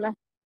leámosla.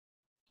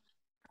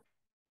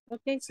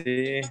 Okay,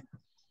 sí,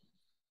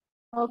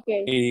 Ok.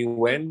 y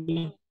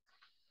Wendy,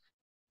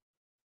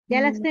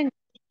 ya las Mm, tengo.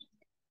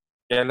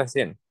 ya las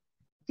tiene.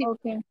 Sí.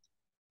 ok.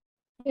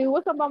 Si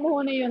gusta, vamos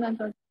una y una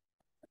entonces.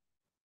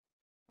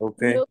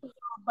 Ok. Look your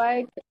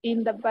bike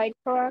in the bike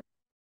rack.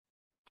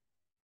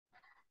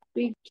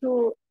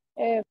 Picture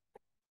F.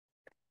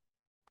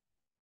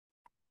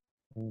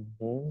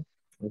 Ujú.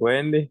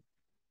 Wendy,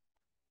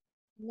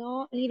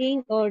 No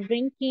eating or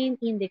drinking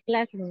in the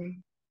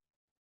classroom.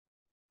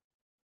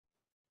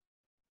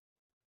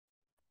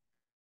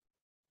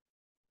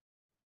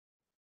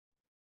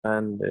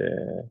 and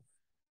the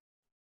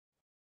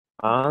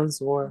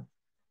answer,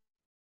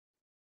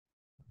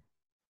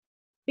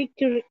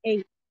 Picture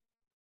A.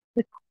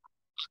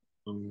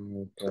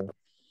 okay.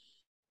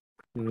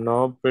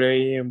 No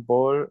playing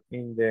ball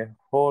in the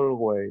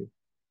hallway.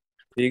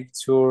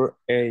 Picture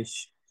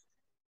H.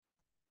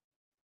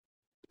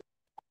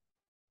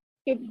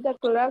 Keep the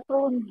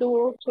classroom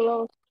door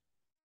closed.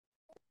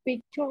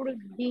 Picture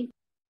D.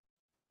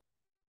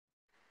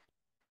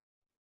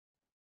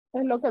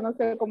 Es lo que no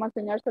sé cómo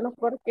enseñárselos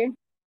porque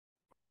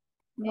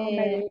no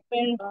me dedico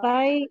a...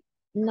 Verify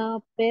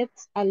no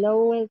pets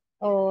allowed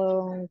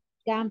on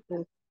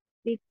campus.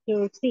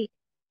 Picture C.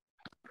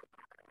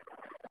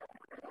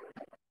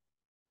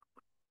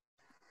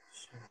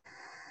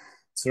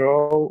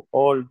 Throw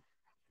all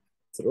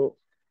throw,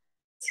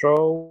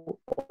 throw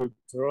all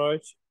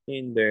trash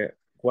in the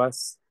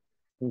waste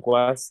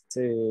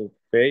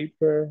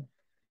paper,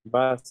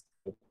 basket.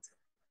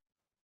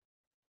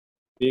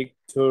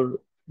 Picture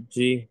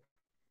G.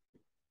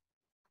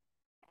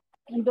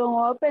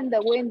 Don't open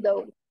the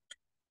window.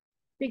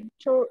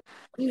 Picture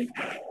E.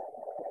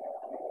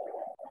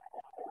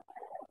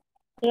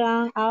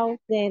 Run out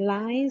the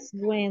lines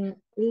when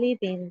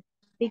leaving.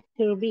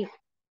 Picture B.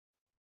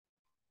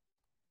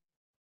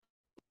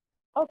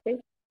 Okay.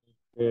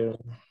 Yeah.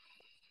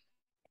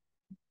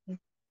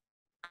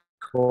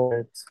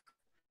 Correct.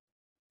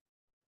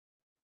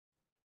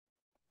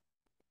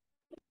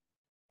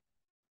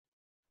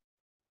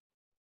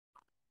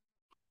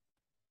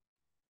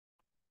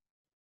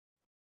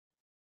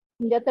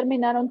 Ya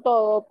terminaron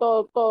todo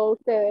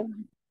ustedes.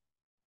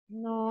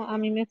 No, a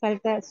mí me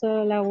falta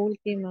solo la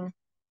última.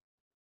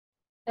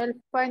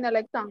 El final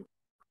exam.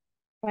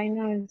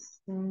 Final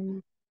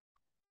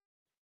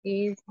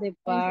is the And you,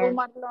 part.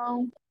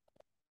 Marlon.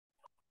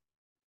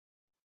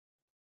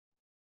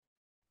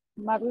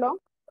 Marlon.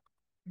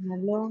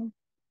 Marlon.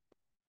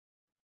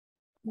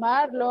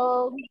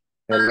 Marlon.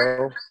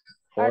 Hello.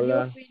 Are you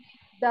Hola. finished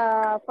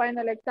the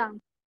final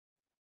exam?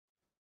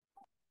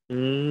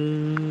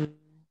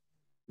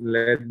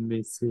 Let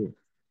me see.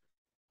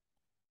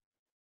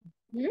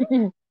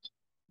 Hmm?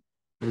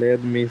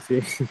 Let me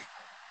see.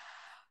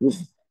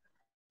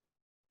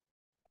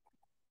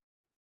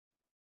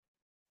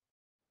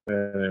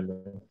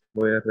 Espérame,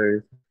 voy a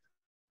revisar.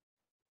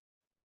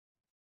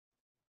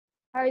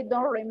 I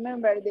don't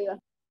remember, diga.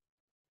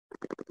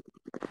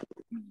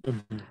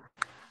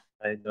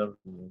 I don't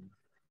remember.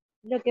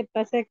 Lo que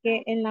pasa es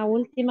que en la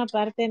última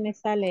parte me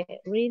sale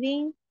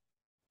reading,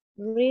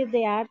 read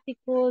the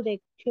article,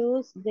 the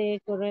choose the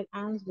correct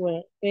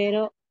answer,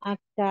 pero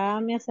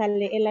acá me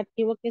sale el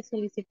archivo que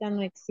solicita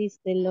no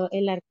existe,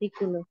 el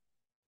artículo.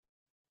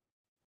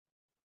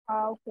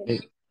 Ah, ok.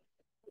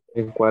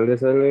 ¿En cuál le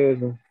sale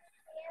eso?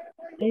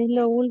 Es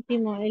lo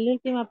último, es la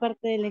última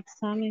parte del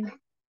examen.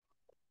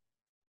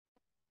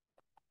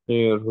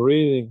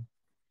 Reading.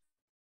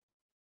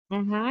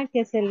 Ajá,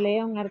 que se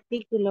lea un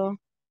artículo.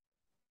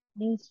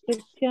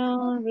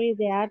 Instruction, read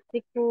the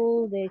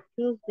article, the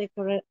choose the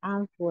correct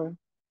answer.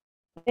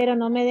 Pero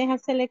no me deja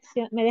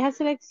seleccionar, me deja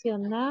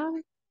seleccionar,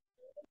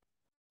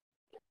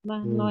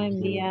 más no Ujú,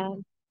 enviar.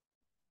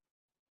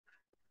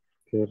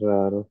 qué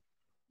raro.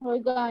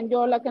 Oigan,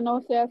 yo la que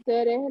no sé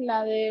hacer es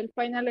la del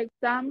final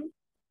exam,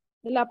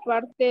 la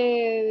parte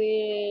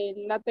de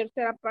la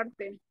tercera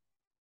parte.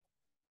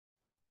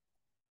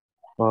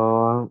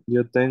 Ah,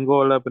 yo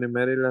tengo la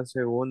primera y la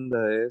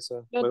segunda de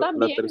esa. Yo Bueno, la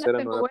también la tercera no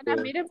tengo la buena,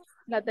 pude. miren,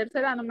 la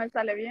tercera no me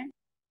sale bien.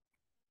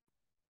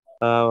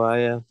 Ah,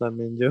 vaya,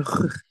 también yo.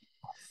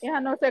 Esa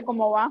no sé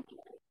cómo va.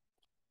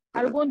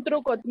 ¿Algún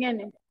truco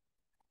tiene?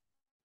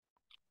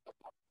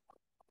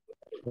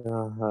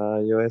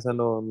 Ajá, yo esa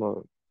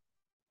no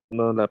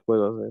la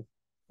puedo hacer.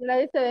 La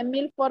dice de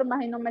 1000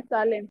 formas y no me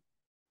sale.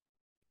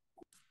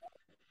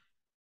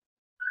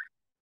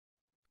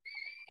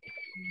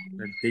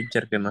 El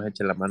teacher que nos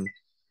eche la mano.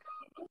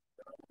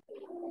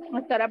 No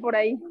estará por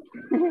ahí.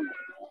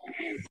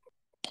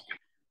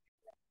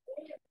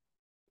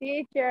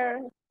 Teacher,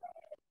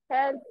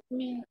 help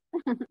me.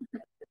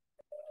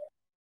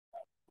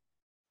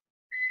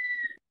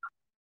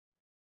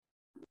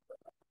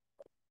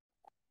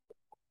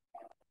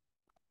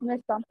 No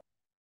está.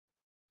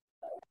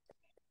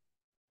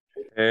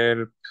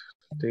 Help,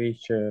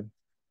 teacher.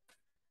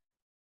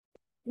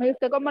 ¿Y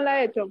usted cómo la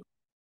ha hecho?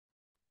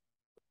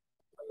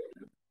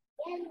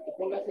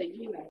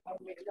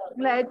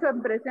 La he hecho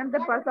en presente,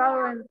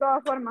 pasado, en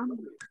todas formas.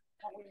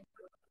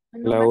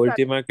 No La me sale.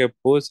 última que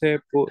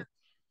puse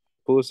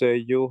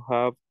you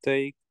have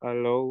take a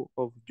load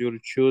of your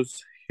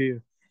shoes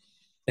here.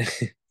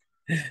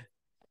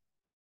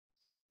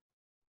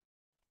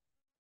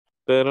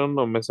 Pero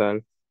no me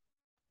sale.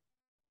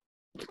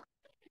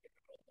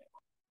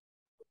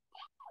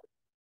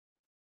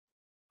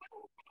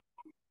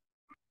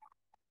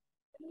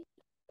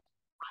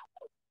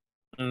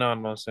 No,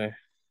 no sé.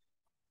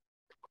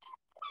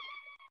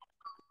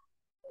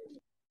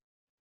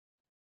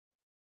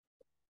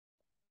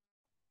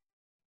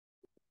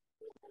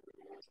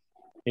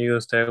 ¿Y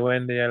usted,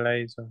 Wendy, ya la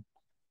hizo?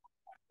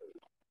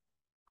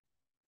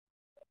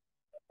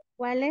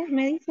 ¿Cuál es?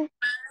 Me dice.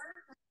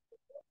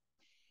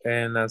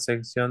 En la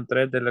sección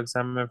 3 del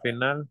examen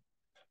final,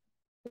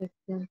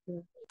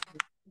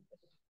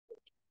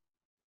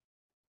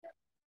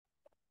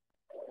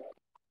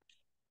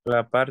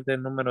 la parte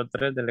número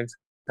 3 del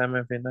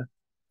examen final.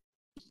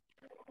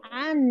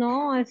 Ah,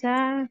 no,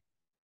 esa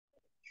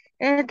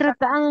he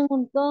tratado un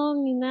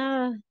montón y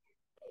nada.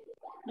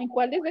 ¿En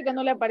cuál dice que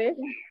no le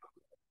aparece?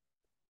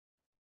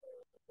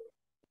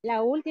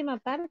 La última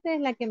parte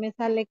es la que me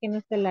sale que no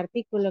está el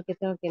artículo que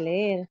tengo que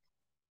leer.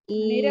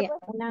 Mire, Y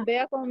pues,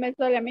 vea cómo me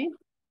sale a mí.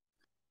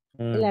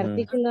 el Ujú.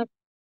 artículo,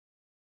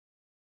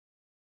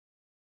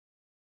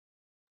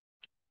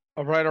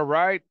 All right, all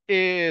right.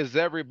 Is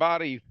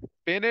everybody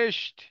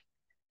finished?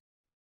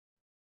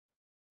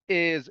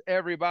 Is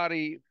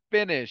everybody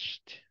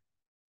finished?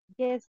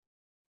 yes,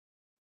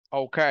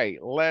 Okay,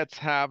 let's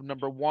have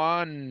number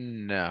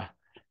one.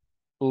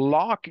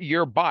 Lock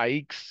your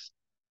bikes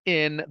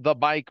in the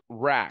bike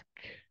rack.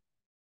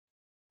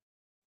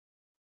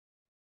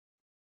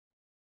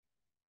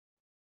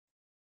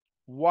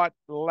 What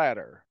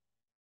letter?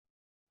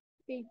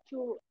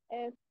 Picture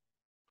F.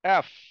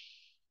 F.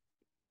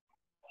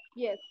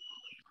 Yes.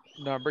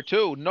 Number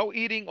 2, no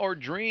eating or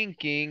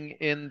drinking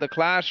in the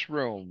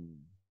classroom.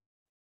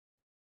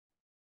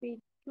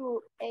 Picture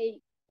A.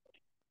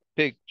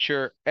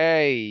 Picture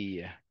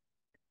A.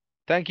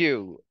 Thank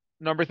you.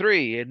 Number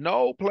 3,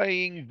 no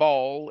playing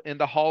ball in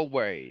the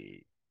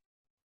hallway.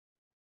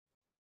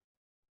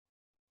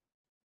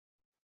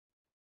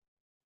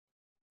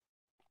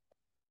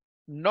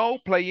 No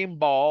playing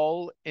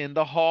ball in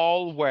the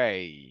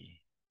hallway.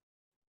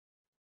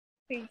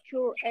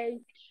 Picture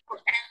H.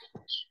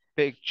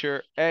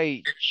 Picture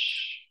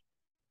H.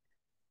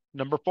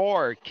 Number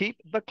 4, keep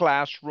the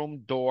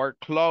classroom door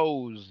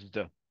closed.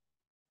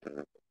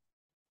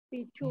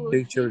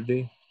 Picture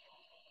D.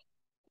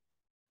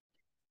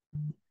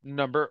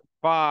 Number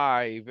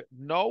 5,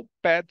 no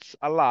pets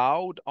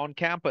allowed on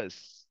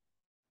campus.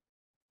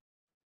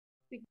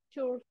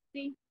 Picture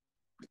C.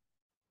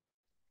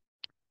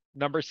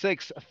 Number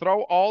 6,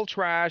 throw all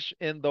trash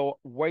in the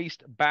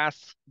waste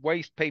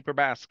paper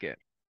basket.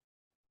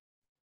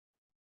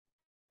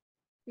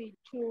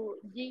 Picture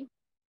G.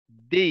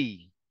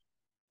 D.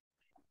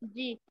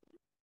 G.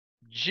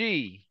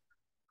 G.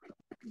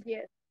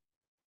 Yes.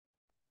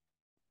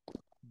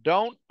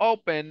 Don't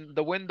open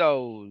the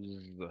windows.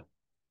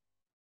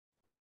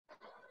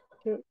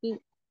 Picture E.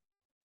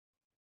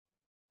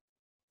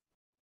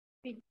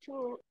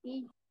 Picture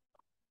E.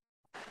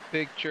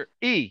 Picture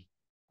E.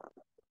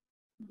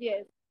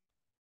 Yes.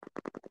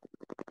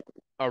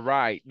 All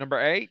right. Number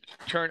 8,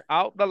 turn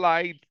out the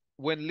light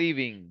when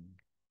leaving.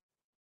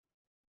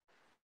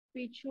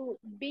 Picture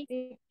B.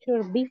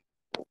 Picture B.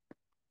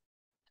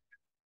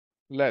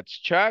 Let's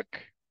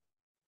check.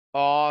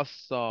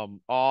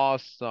 Awesome.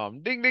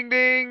 Awesome. Ding, ding,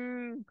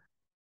 ding.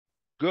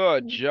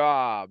 Good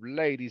job,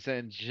 ladies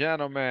and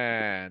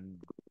gentlemen.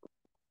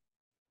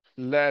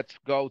 Let's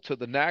go to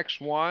the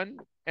next one.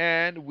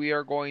 And we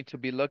are going to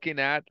be looking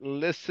at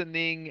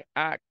listening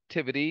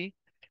activity.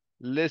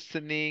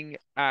 Listening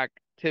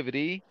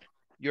activity.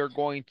 You're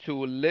going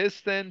to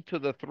listen to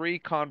the 3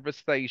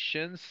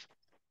 conversations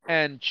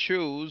and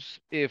choose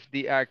if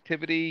the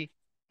activity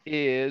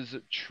is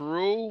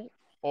true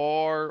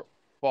or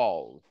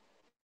false.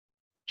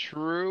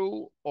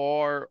 True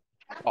or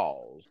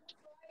false.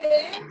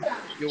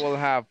 You will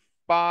have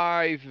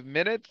 5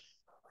 minutes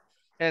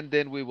and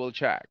then we will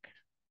check.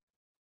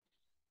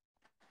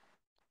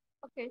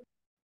 Okay.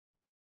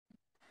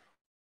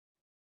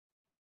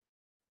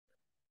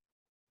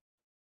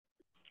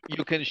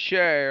 You can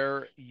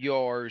share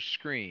your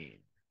screen.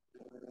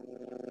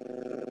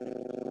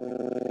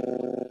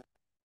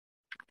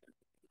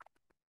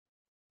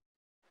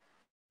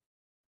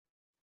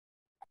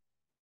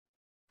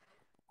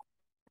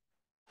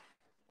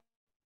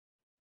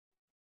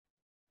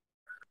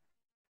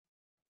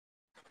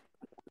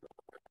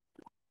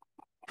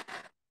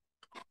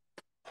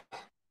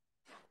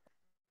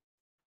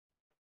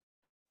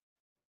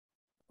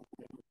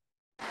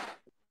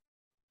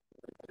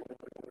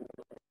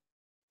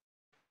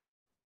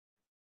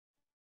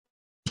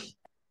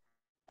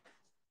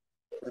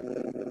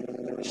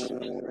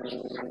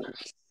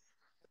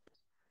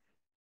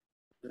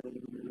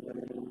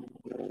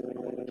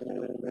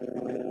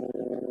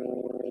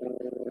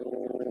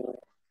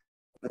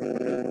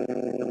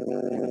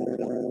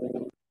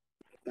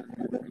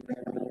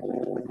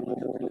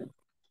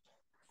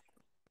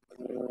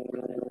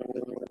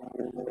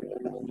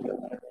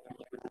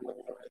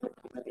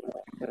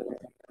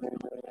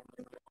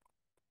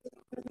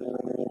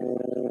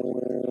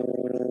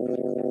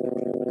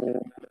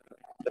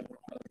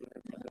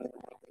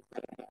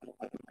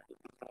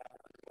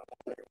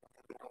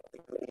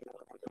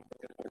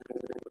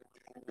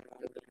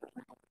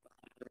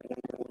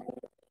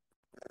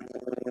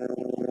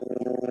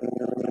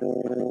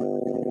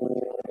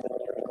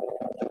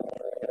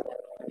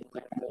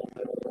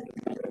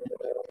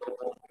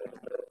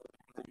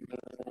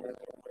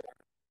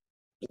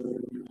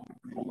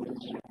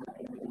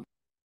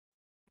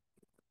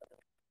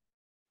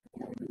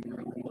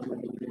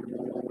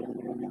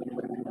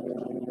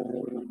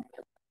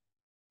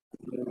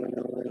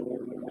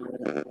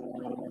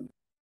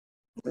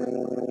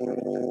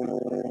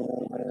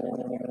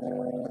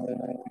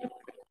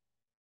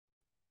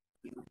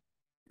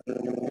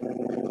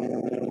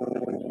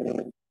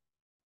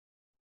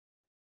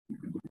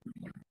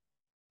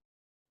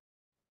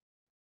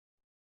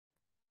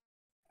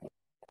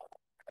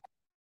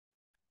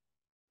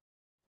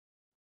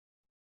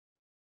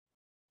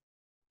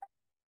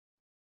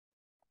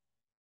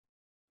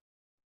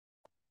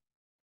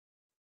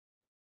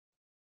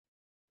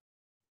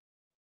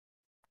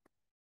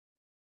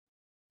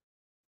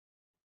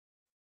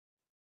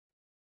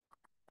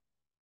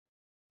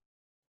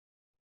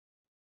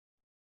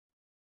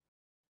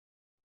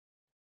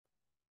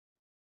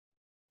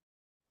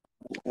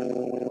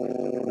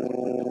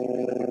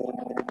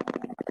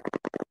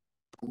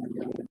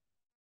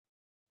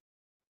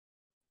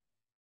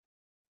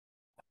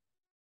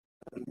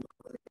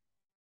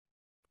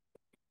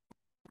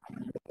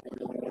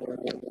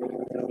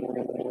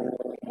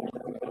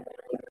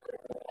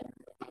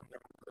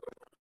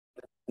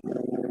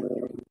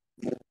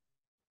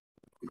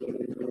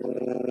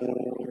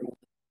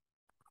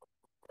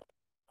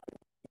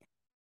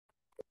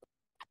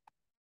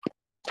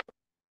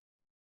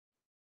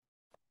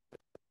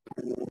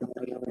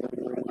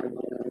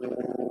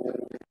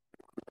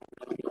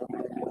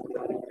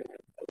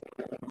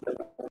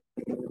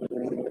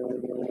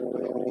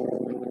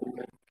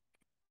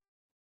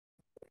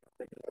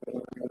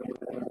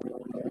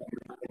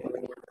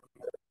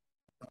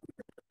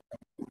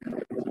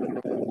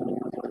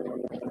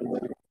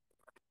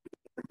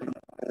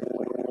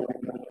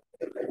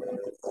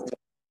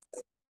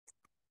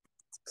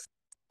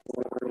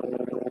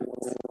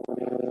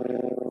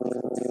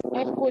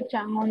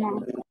 escuchan o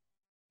no?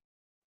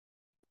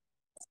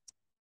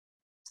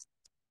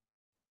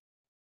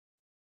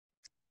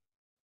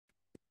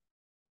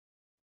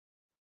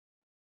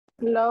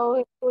 ¿Lo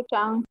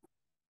escuchan?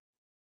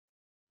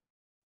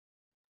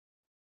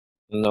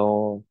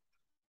 No.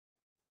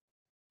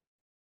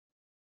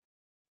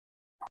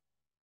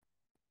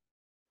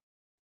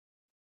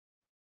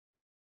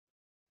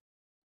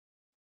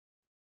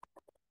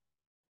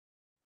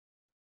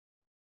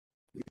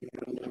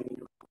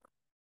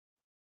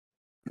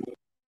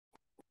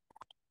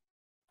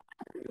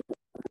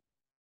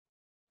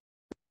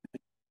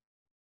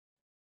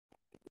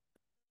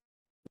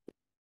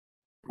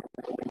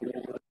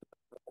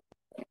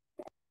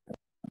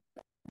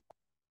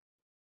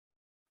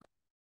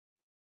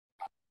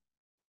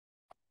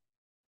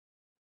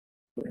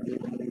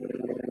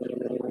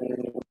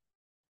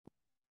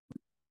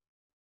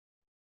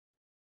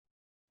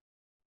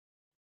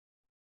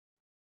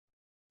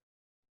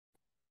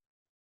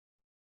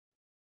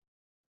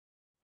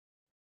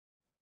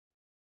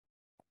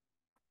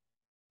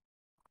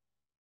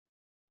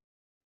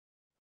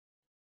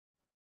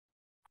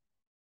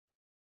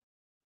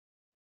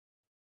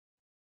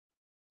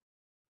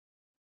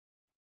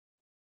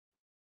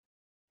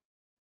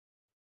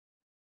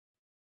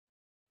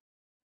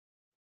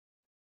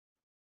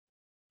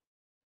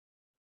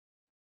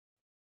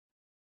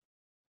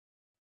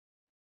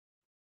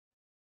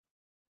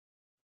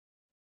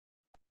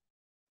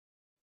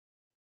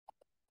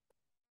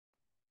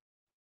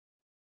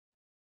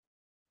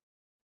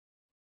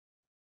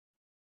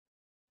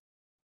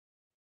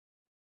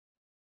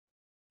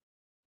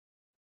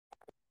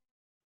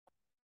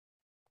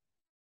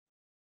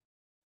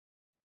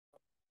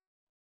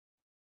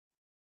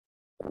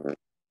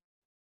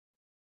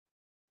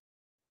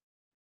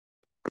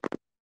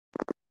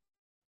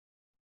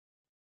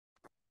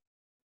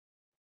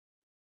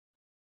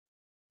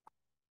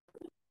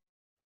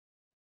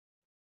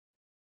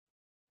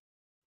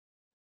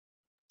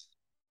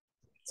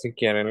 Si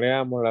quieren,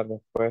 leamos la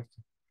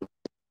respuesta.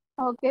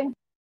 Ok,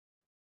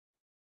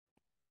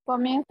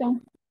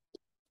 comiencen.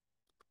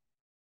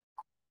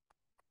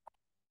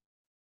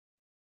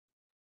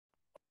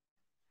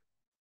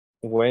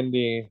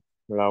 Wendy,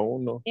 la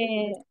 1.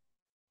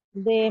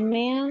 The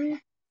man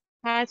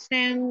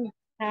hasn't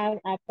had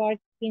a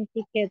parking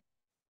ticket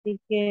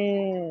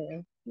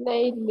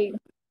Lately.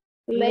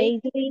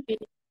 lately.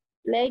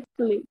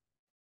 Lately.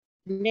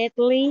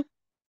 Lately,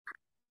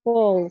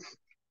 false.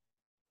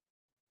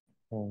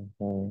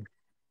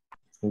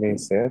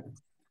 Dice,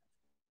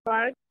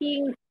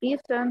 Parking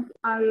isn't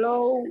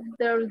allowed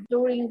there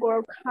during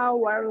work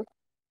hours.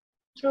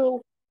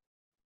 True.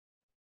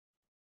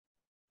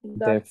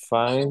 the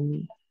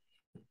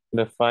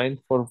fine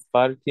for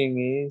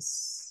parking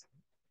is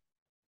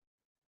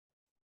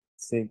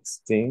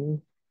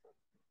 16.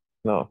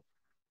 No,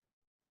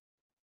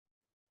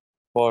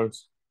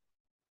 false.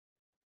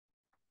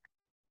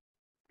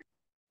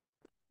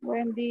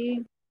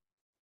 Wendy,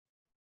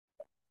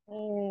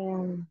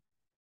 Um,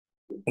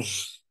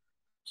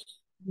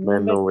 Me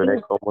number enumeré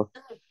 2, como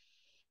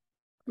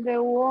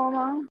the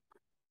woman,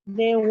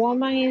 the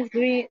woman is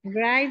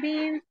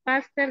driving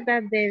faster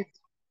than the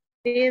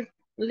speed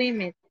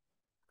limit.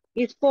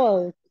 Is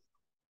false.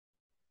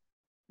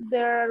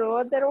 there are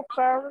other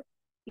cars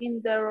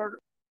in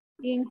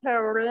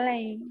her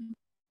lane.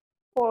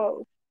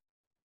 False.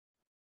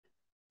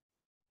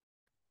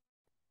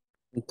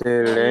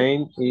 the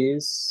lane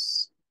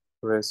is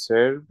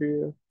reserved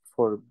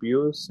for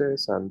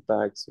buses and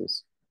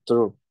taxis.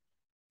 True.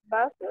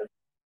 Buses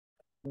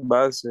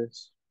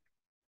Buses.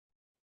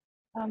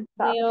 and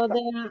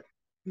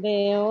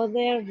The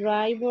other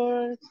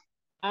drivers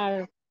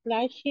are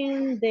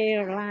flashing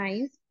their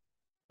lights.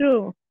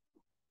 True.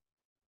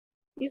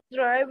 is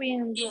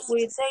driving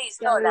with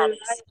the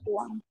light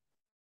one.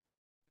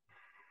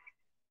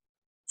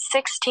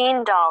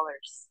 $16.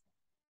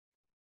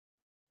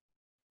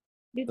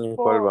 It's ¿En cuál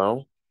for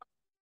vamos?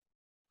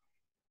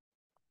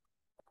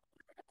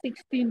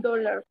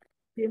 $16.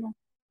 You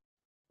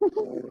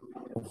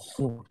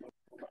know.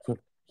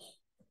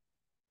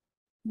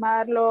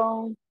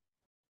 Marlon,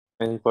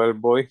 ¿En cuál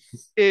voy?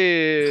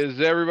 Is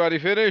everybody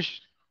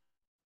finished?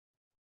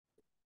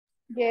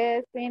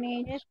 yes,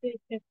 finish. Yes,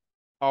 teacher.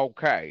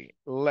 Okay,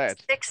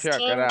 let's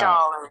check it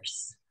out.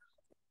 $16.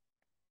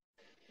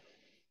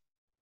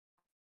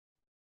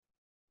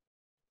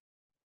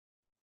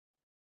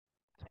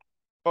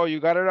 Oh, you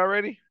got it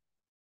already?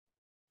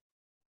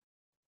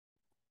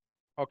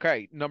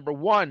 Okay, number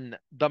 1,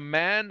 the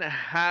man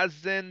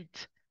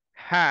hasn't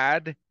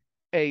had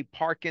a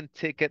parking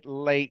ticket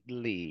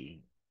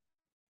lately.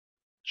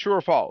 True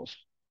or false?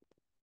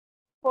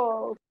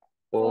 False.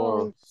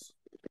 False.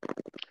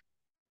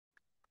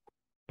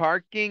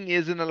 Parking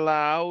isn't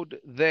allowed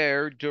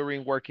there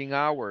during working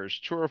hours.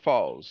 True or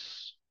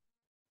false?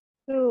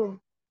 True.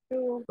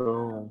 True.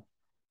 True.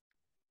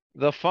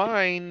 The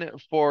fine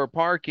for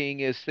parking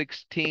is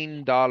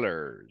 $16.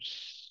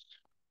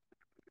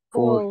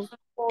 False.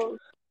 False.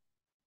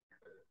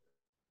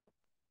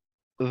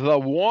 The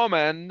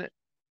woman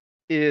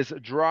is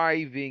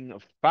driving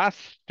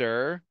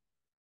faster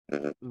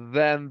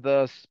than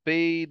the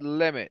speed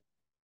limit?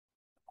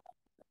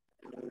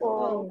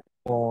 False.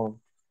 False.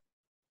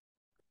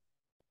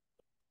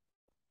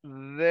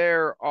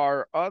 There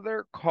are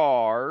other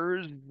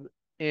cars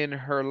in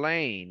her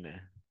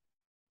lane.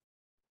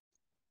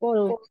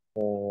 False.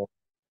 False.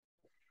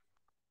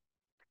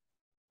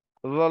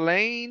 The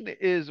lane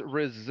is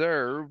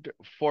reserved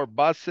for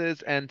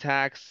buses and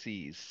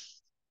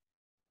taxis.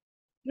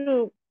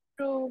 True.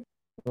 True.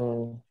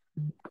 True.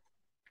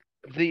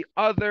 The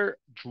other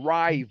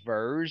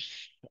drivers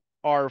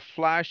are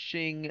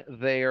flashing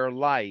their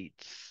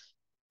lights.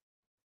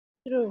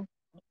 True.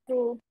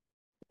 True.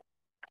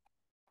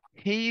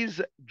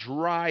 He's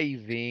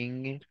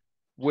driving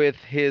with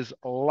his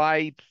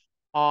lights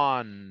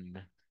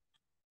on.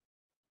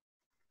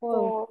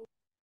 False. False.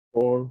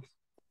 False.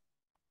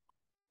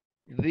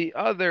 The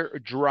other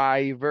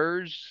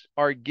drivers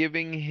are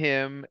giving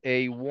him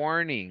a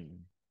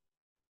warning.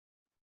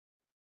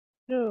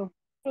 True.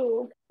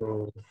 True.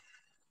 True.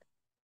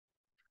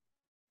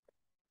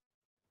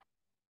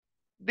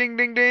 Ding,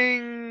 ding,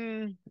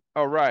 ding.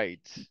 All right.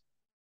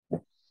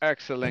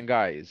 Excellent,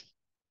 guys.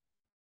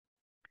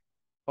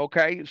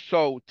 Okay,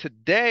 so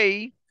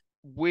today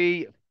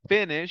we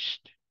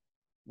finished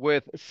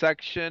with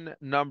section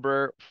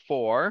number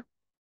 4.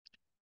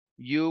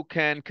 You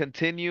can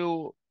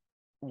continue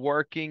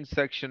working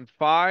section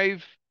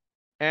 5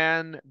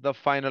 and the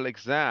final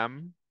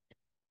exam,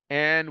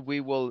 and we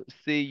will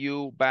see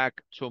you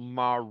back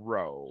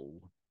tomorrow.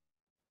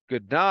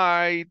 Good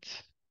night.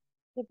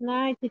 Good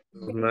night.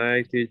 Good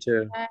night,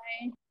 teacher.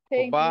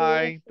 Thank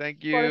Bye. you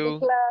Thank for the you.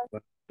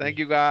 class. Thank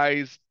you,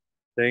 guys.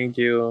 Thank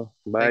you.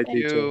 Bye, Thank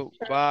teacher. you.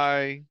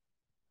 Bye.